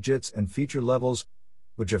both logits and feature levels,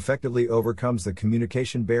 which effectively overcomes the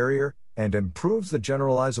communication barrier and improves the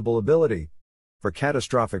generalizable ability. For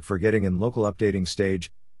catastrophic forgetting in local updating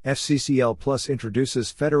stage, FCCL Plus introduces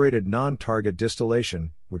federated non-target distillation,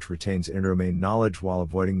 which retains interdomain knowledge while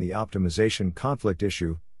avoiding the optimization conflict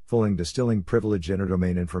issue, fully distilling privileged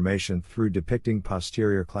interdomain information through depicting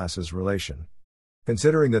posterior classes relation.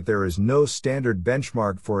 Considering that there is no standard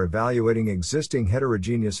benchmark for evaluating existing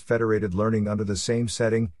heterogeneous federated learning under the same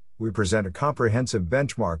setting, we present a comprehensive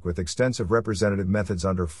benchmark with extensive representative methods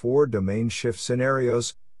under 4 domain shift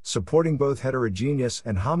scenarios, supporting both heterogeneous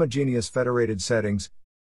and homogeneous federated settings.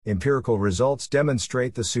 Empirical results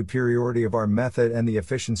demonstrate the superiority of our method and the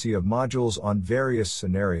efficiency of modules on various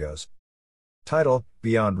scenarios. Title: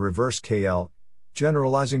 Beyond Reverse KL,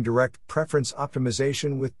 Generalizing Direct Preference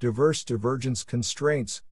Optimization with Diverse Divergence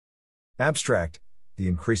Constraints. Abstract: The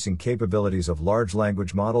increasing capabilities of large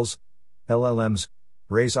language models, LLMs,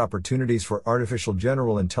 raise opportunities for artificial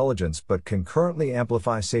general intelligence but concurrently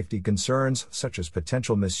amplify safety concerns such as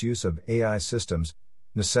potential misuse of AI systems,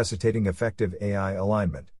 necessitating effective AI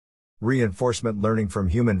alignment. Reinforcement learning from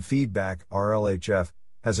human feedback, RLHF,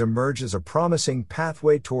 has emerged as a promising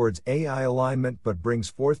pathway towards AI alignment but brings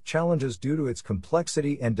forth challenges due to its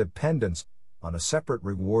complexity and dependence on a separate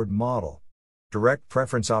reward model. Direct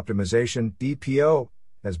Preference Optimization, DPO,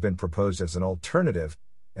 has been proposed as an alternative,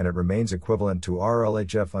 and it remains equivalent to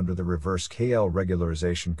RLHF under the reverse KL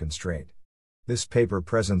regularization constraint. This paper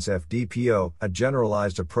presents FDPO, a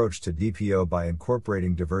generalized approach to DPO by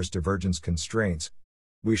incorporating diverse divergence constraints.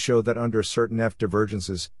 We show that under certain F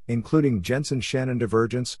divergences, including Jensen-Shannon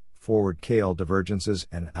divergence, forward KL divergences,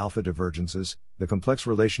 and alpha divergences, the complex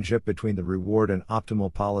relationship between the reward and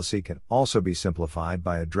optimal policy can also be simplified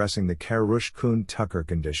by addressing the Karush-Kuhn-Tucker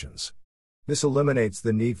conditions. This eliminates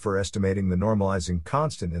the need for estimating the normalizing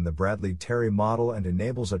constant in the Bradley-Terry model and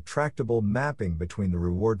enables a tractable mapping between the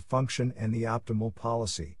reward function and the optimal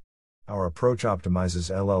policy. Our approach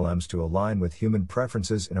optimizes LLMs to align with human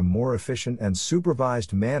preferences in a more efficient and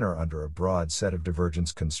supervised manner under a broad set of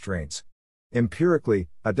divergence constraints. Empirically,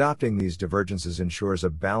 adopting these divergences ensures a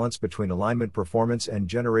balance between alignment performance and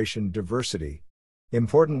generation diversity.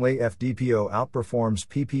 Importantly, FDPO outperforms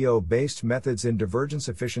PPO-based methods in divergence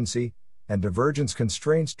efficiency, and divergence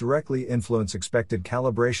constraints directly influence expected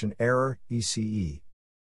calibration error, ECE.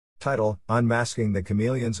 Title: Unmasking the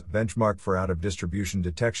Chameleons, Benchmark for Out-of-Distribution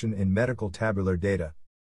Detection in Medical Tabular Data.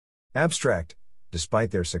 Abstract: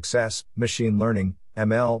 Despite their success, machine learning,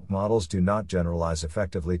 ML, models do not generalize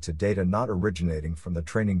effectively to data not originating from the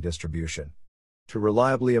training distribution. To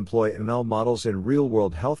reliably employ ML models in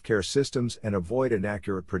real-world healthcare systems and avoid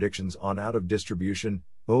inaccurate predictions on out-of-distribution,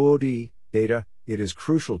 OOD, data, it is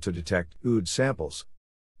crucial to detect OOD samples.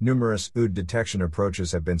 Numerous OOD detection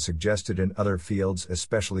approaches have been suggested in other fields,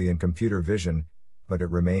 especially in computer vision, but it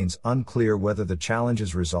remains unclear whether the challenge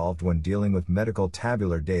is resolved when dealing with medical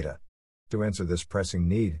tabular data. To answer this pressing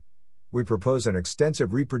need, we propose an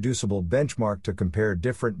extensive reproducible benchmark to compare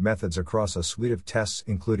different methods across a suite of tests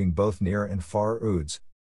including both near and far OODs.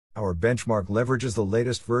 Our benchmark leverages the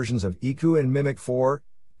latest versions of EQ and Mimic4,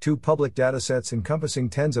 2 public datasets encompassing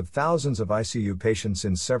tens of thousands of ICU patients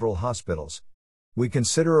in several hospitals. We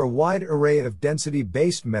consider a wide array of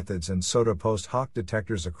density-based methods and SOTA post-hoc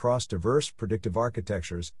detectors across diverse predictive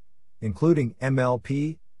architectures, including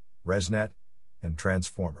MLP, ResNet, and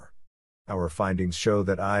Transformer. Our findings show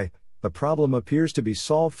that the problem appears to be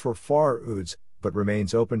solved for far OODs, but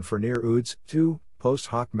remains open for near OODs. 2.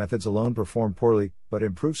 Post-hoc methods alone perform poorly, but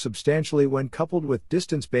improve substantially when coupled with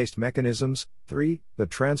distance-based mechanisms. 3. The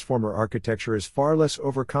Transformer architecture is far less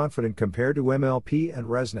overconfident compared to MLP and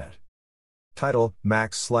ResNet. Title: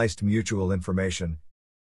 Max-Sliced Mutual Information.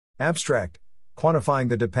 Abstract: Quantifying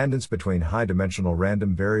the dependence between high-dimensional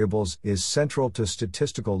random variables is central to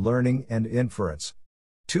statistical learning and inference.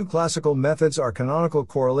 2 classical methods are canonical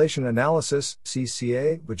correlation analysis,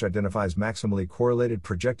 CCA, which identifies maximally correlated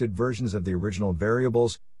projected versions of the original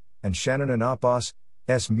variables, and Shannon and Hoppe,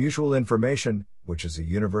 S mutual information, which is a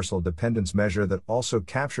universal dependence measure that also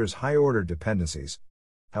captures high-order dependencies.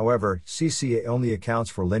 However, CCA only accounts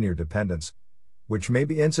for linear dependence, which may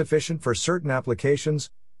be insufficient for certain applications,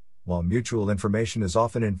 while mutual information is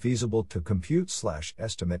often infeasible to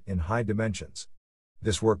compute/estimate in high dimensions.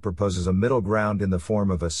 This work proposes a middle ground in the form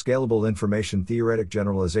of a scalable information theoretic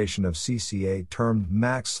generalization of CCA termed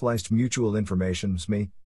max-sliced mutual information (MSMI).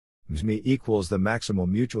 MSMI equals the maximal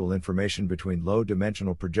mutual information between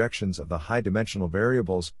low-dimensional projections of the high-dimensional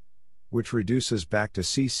variables, which reduces back to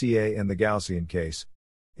CCA in the Gaussian case.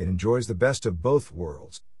 It enjoys the best of both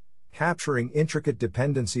worlds, capturing intricate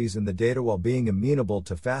dependencies in the data while being amenable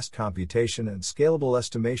to fast computation and scalable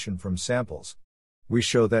estimation from samples. We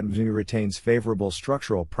show that MSMI retains favorable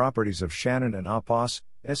structural properties of Shannon and Hoppe,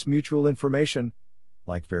 S mutual information,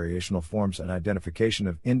 like variational forms and identification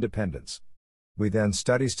of independence. We then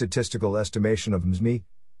study statistical estimation of MSME,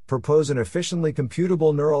 propose an efficiently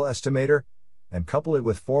computable neural estimator, and couple it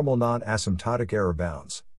with formal non-asymptotic error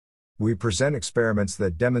bounds. We present experiments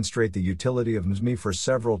that demonstrate the utility of MSME for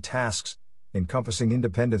several tasks, encompassing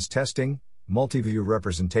independence testing, multi-view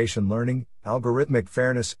representation learning, algorithmic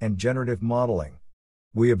fairness, and generative modeling.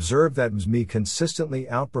 We observe that MSME consistently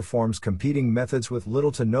outperforms competing methods with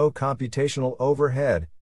little to no computational overhead.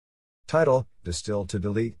 Title: Distill to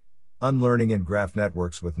Delete: Unlearning in Graph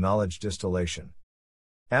Networks with Knowledge Distillation.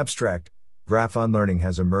 Abstract: Graph unlearning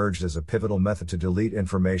has emerged as a pivotal method to delete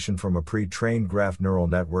information from a pre-trained graph neural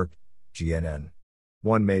network, GNN.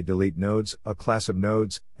 One may delete nodes, a class of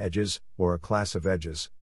nodes, edges, or a class of edges.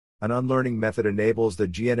 An unlearning method enables the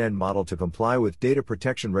GNN model to comply with data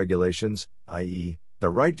protection regulations, i.e., the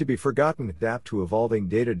right to be forgotten, adapt to evolving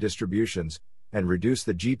data distributions, and reduce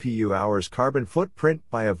the GPU hours carbon footprint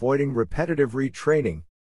by avoiding repetitive retraining.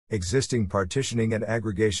 Existing partitioning and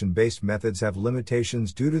aggregation-based methods have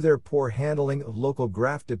limitations due to their poor handling of local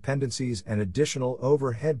graph dependencies and additional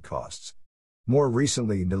overhead costs. More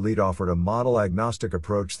recently, Delete offered a model-agnostic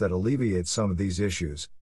approach that alleviates some of these issues.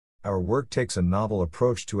 Our work takes a novel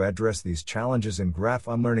approach to address these challenges in graph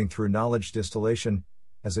unlearning through knowledge distillation,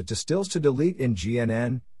 as it distills to delete in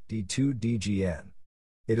GNN, D2DGN.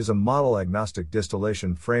 It is a model-agnostic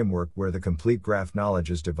distillation framework where the complete graph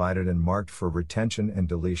knowledge is divided and marked for retention and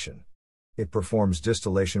deletion. It performs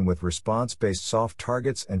distillation with response-based soft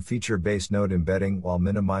targets and feature-based node embedding while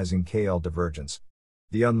minimizing KL divergence.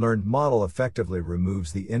 The unlearned model effectively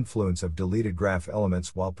removes the influence of deleted graph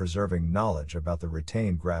elements while preserving knowledge about the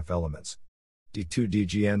retained graph elements.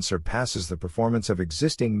 D2DGN surpasses the performance of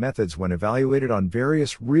existing methods when evaluated on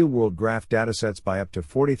various real-world graph datasets by up to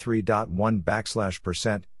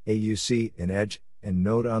 43.1% AUC in edge and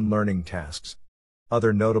node unlearning tasks.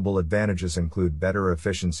 Other notable advantages include better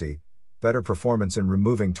efficiency, better performance in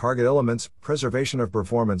removing target elements, preservation of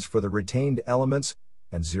performance for the retained elements,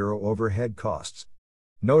 and zero overhead costs.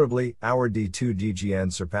 Notably, our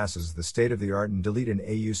D2DGN surpasses the state-of-the-art in delete in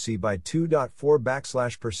AUC by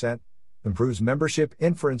 2.4%, improves membership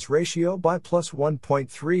inference ratio by plus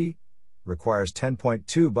 1.3, requires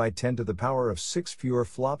 10.2 by 10 to the power of 6 fewer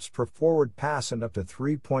flops per forward pass and up to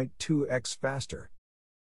 3.2x faster.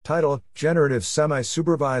 Title: Generative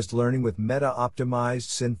Semi-Supervised Learning with Meta-Optimized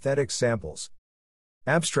Synthetic Samples.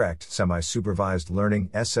 Abstract: Semi-Supervised Learning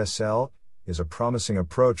 (SSL) is a promising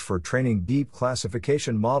approach for training deep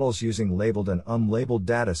classification models using labeled and unlabeled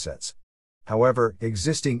datasets. However,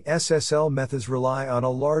 existing SSL methods rely on a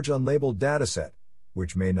large unlabeled dataset,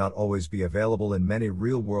 which may not always be available in many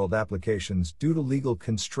real-world applications due to legal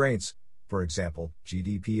constraints, for example,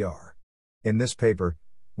 GDPR. In this paper,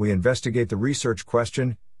 we investigate the research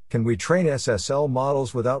question: can we train SSL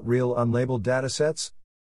models without real unlabeled datasets?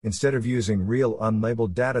 Instead of using real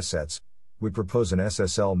unlabeled datasets, we propose an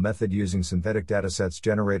SSL method using synthetic datasets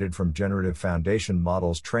generated from generative foundation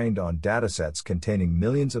models trained on datasets containing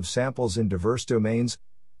millions of samples in diverse domains,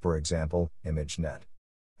 for example, ImageNet.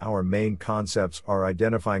 Our main concepts are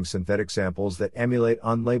identifying synthetic samples that emulate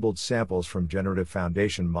unlabeled samples from generative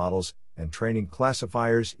foundation models, and training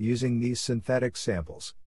classifiers using these synthetic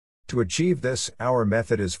samples. To achieve this, our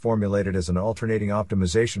method is formulated as an alternating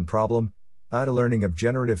optimization problem: data learning of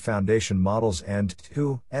generative foundation models and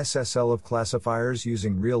 2. SSL of classifiers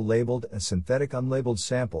using real labeled and synthetic unlabeled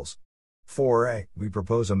samples. 4a. We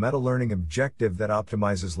propose a meta-learning objective that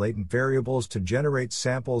optimizes latent variables to generate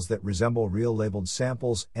samples that resemble real labeled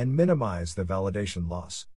samples and minimize the validation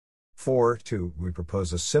loss. 4.2. We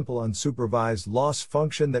propose a simple unsupervised loss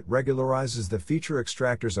function that regularizes the feature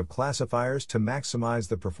extractors of classifiers to maximize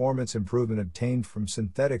the performance improvement obtained from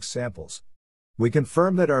synthetic samples. We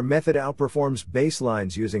confirm that our method outperforms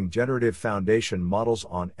baselines using generative foundation models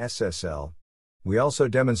on SSL. We also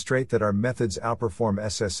demonstrate that our methods outperform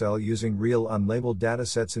SSL using real unlabeled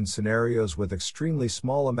datasets in scenarios with extremely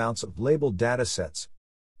small amounts of labeled datasets.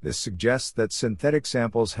 This suggests that synthetic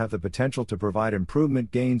samples have the potential to provide improvement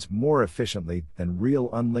gains more efficiently than real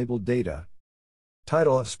unlabeled data.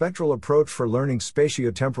 Title: A Spectral Approach for Learning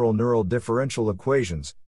Spatiotemporal Neural Differential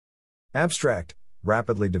Equations. Abstract: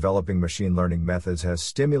 Rapidly developing machine learning methods has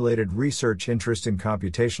stimulated research interest in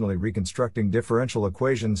computationally reconstructing differential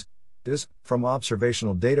equations, DIS, from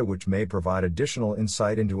observational data, which may provide additional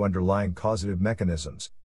insight into underlying causative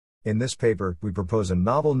mechanisms. In this paper, we propose a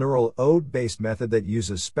novel neural ODE-based method that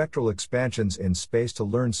uses spectral expansions in space to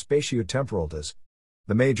learn spatiotemporal DIS.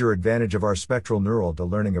 The major advantage of our spectral neural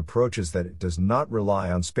learning approach is that it does not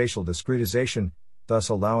rely on spatial discretization, thus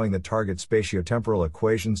allowing the target spatiotemporal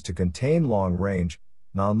equations to contain long-range,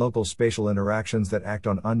 non-local spatial interactions that act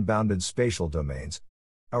on unbounded spatial domains.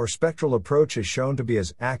 Our spectral approach is shown to be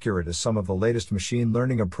as accurate as some of the latest machine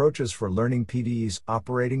learning approaches for learning PDEs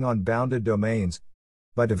operating on bounded domains.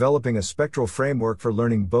 By developing a spectral framework for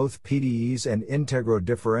learning both PDEs and integral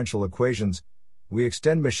differential equations, we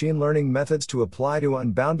extend machine learning methods to apply to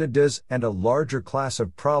unbounded DIS and a larger class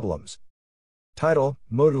of problems. Title: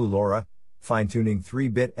 ModuLoRa, Fine-tuning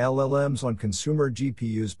 3-bit LLMs on consumer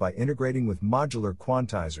GPUs by integrating with modular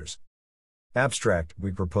quantizers. Abstract: we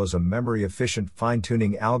propose a memory-efficient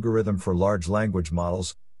fine-tuning algorithm for large language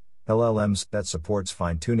models, LLMs, that supports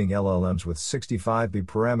fine-tuning LLMs with 65B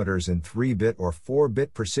parameters in 3-bit or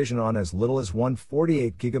 4-bit precision on as little as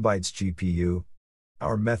 148 GB GPU.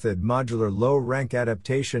 Our method, modular low-rank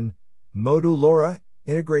adaptation, ModuLoRa,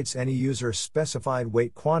 integrates any user-specified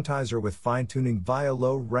weight quantizer with fine-tuning via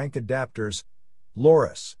low-rank adapters,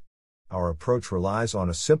 LoRaS. Our approach relies on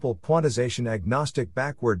a simple quantization-agnostic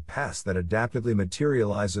backward pass that adaptively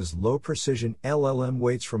materializes low-precision LLM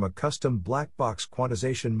weights from a custom black box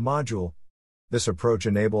quantization module. This approach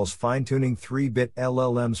enables fine-tuning 3-bit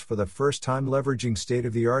LLMs for the first time. Leveraging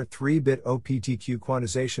state-of-the-art 3-bit OPTQ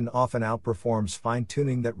quantization often outperforms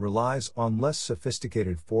fine-tuning that relies on less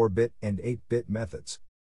sophisticated 4-bit and 8-bit methods.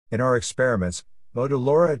 In our experiments,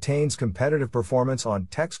 ModuLoRa attains competitive performance on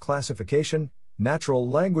text classification, natural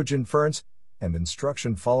language inference, and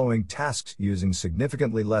instruction following tasks using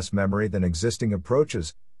significantly less memory than existing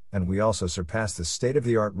approaches, and we also surpass the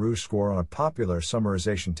state-of-the-art Rouge score on a popular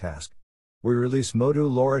summarization task. We release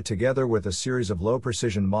ModuLoRa together with a series of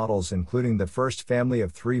low-precision models, including the first family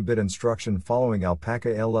of 3-bit instruction following Alpaca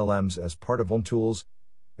LLMs as part of OnTools,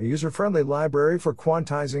 a user-friendly library for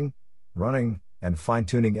quantizing, running, and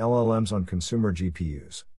fine-tuning LLMs on consumer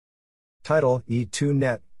GPUs. Title: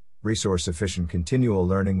 E2Net, Resource-Efficient Continual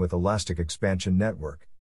Learning with Elastic Expansion Network.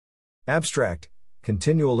 Abstract: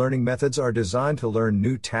 continual learning methods are designed to learn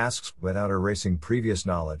new tasks without erasing previous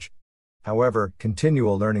knowledge. However,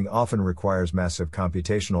 continual learning often requires massive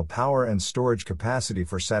computational power and storage capacity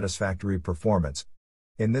for satisfactory performance.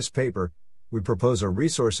 In this paper, we propose a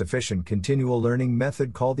resource-efficient continual learning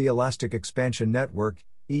method called the Elastic Expansion Network,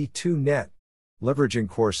 E2Net. Leveraging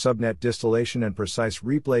coarse subnet distillation and precise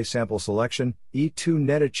replay sample selection,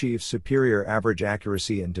 E2Net achieves superior average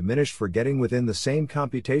accuracy and diminished forgetting within the same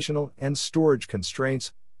computational and storage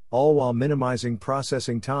constraints, all while minimizing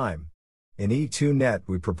processing time. In E2Net,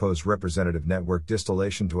 we propose representative network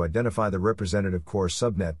distillation to identify the representative core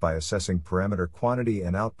subnet by assessing parameter quantity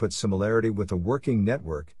and output similarity with the working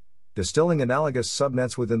network, distilling analogous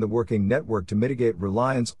subnets within the working network to mitigate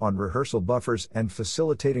reliance on rehearsal buffers, and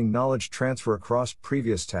facilitating knowledge transfer across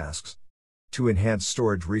previous tasks. To enhance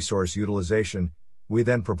storage resource utilization, we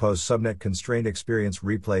then propose subnet-constrained experience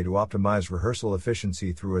replay to optimize rehearsal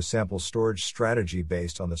efficiency through a sample storage strategy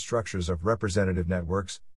based on the structures of representative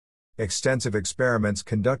networks. Extensive experiments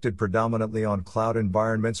conducted predominantly on cloud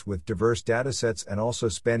environments with diverse datasets and also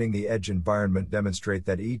spanning the edge environment demonstrate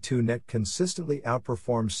that E2Net consistently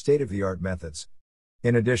outperforms state-of-the-art methods.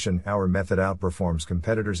 In addition, our method outperforms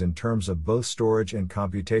competitors in terms of both storage and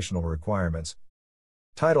computational requirements.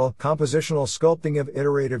 Title: Compositional Sculpting of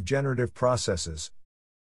Iterative Generative Processes.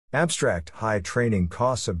 Abstract: high training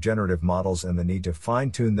costs of generative models and the need to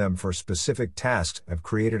fine-tune them for specific tasks have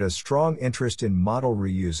created a strong interest in model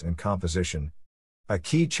reuse and composition. A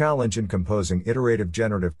key challenge in composing iterative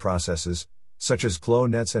generative processes, such as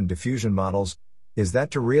CLO-nets and diffusion models, is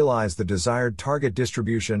that to realize the desired target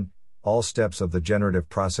distribution, all steps of the generative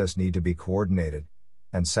process need to be coordinated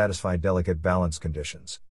and satisfy delicate balance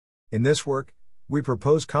conditions. In this work, we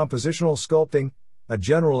propose compositional sculpting, a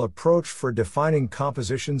general approach for defining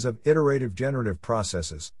compositions of iterative generative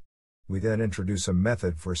processes. We then introduce a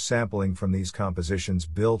method for sampling from these compositions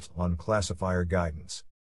built on classifier guidance.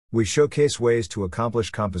 We showcase ways to accomplish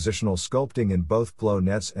compositional sculpting in both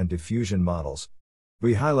CLO-nets and diffusion models.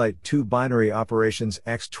 We highlight two binary operations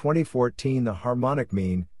x2014, the harmonic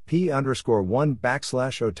mean,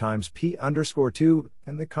 p_1 \o times p_2,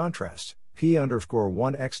 and the contrast,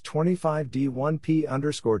 p_1 x25d1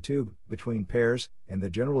 p_2, between pairs, and the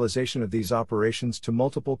generalization of these operations to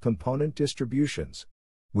multiple component distributions.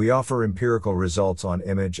 We offer empirical results on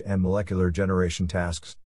image and molecular generation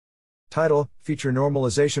tasks. Title: Feature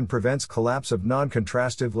Normalization Prevents Collapse of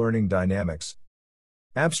Non-Contrastive Learning Dynamics.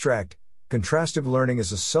 Abstract: Contrastive learning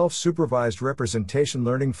is a self-supervised representation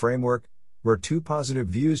learning framework, where two positive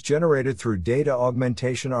views generated through data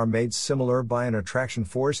augmentation are made similar by an attraction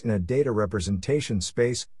force in a data representation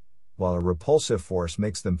space, while a repulsive force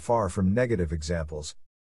makes them far from negative examples.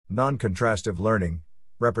 Non-contrastive learning,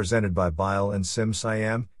 represented by Bile and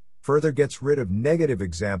SimSciM, further gets rid of negative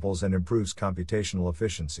examples and improves computational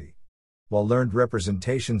efficiency. While learned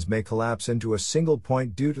representations may collapse into a single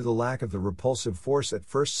point due to the lack of the repulsive force at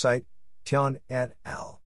first sight, Tian et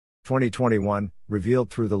al. 2021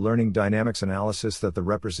 revealed through the learning dynamics analysis that the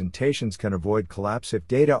representations can avoid collapse if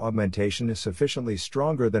data augmentation is sufficiently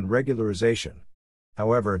stronger than regularization.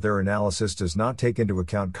 However, their analysis does not take into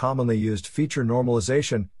account commonly used feature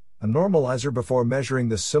normalization, a normalizer before measuring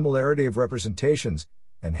the similarity of representations,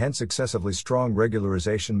 and hence excessively strong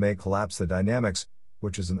regularization may collapse the dynamics,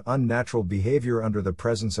 which is an unnatural behavior under the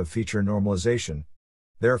presence of feature normalization.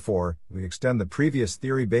 Therefore, we extend the previous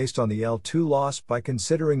theory based on the L2 loss by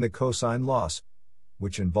considering the cosine loss,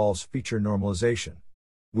 which involves feature normalization.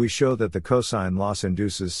 We show that the cosine loss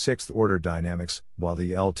induces sixth-order dynamics, while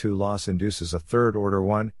the L2 loss induces a third-order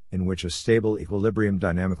one, in which a stable equilibrium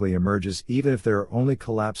dynamically emerges even if there are only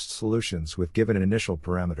collapsed solutions with given initial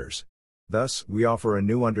parameters. Thus, we offer a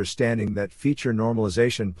new understanding that feature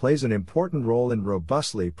normalization plays an important role in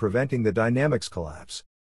robustly preventing the dynamics collapse.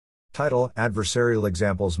 Title: Adversarial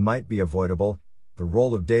examples might be avoidable. The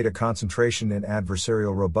role of data concentration in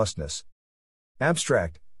adversarial robustness.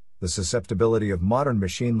 Abstract: The susceptibility of modern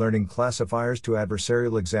machine learning classifiers to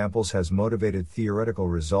adversarial examples has motivated theoretical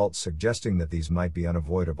results suggesting that these might be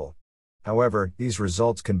unavoidable. However, these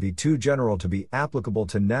results can be too general to be applicable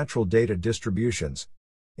to natural data distributions.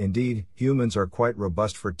 Indeed, humans are quite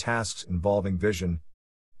robust for tasks involving vision.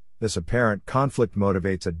 This apparent conflict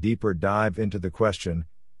motivates a deeper dive into the question: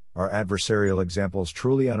 are adversarial examples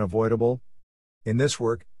truly unavoidable? In this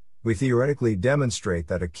work, we theoretically demonstrate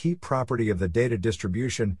that a key property of the data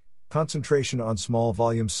distribution, concentration on small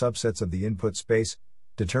volume subsets of the input space,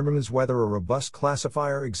 determines whether a robust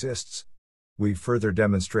classifier exists. We further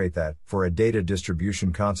demonstrate that, for a data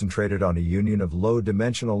distribution concentrated on a union of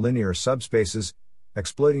low-dimensional linear subspaces,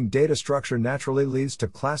 exploiting data structure naturally leads to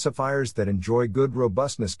classifiers that enjoy good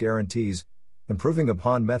robustness guarantees, improving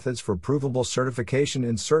upon methods for provable certification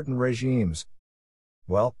in certain regimes.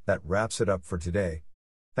 Well, that wraps it up for today.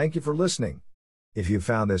 Thank you for listening. If you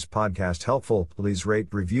found this podcast helpful, please rate,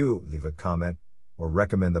 review, leave a comment, or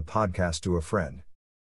recommend the podcast to a friend.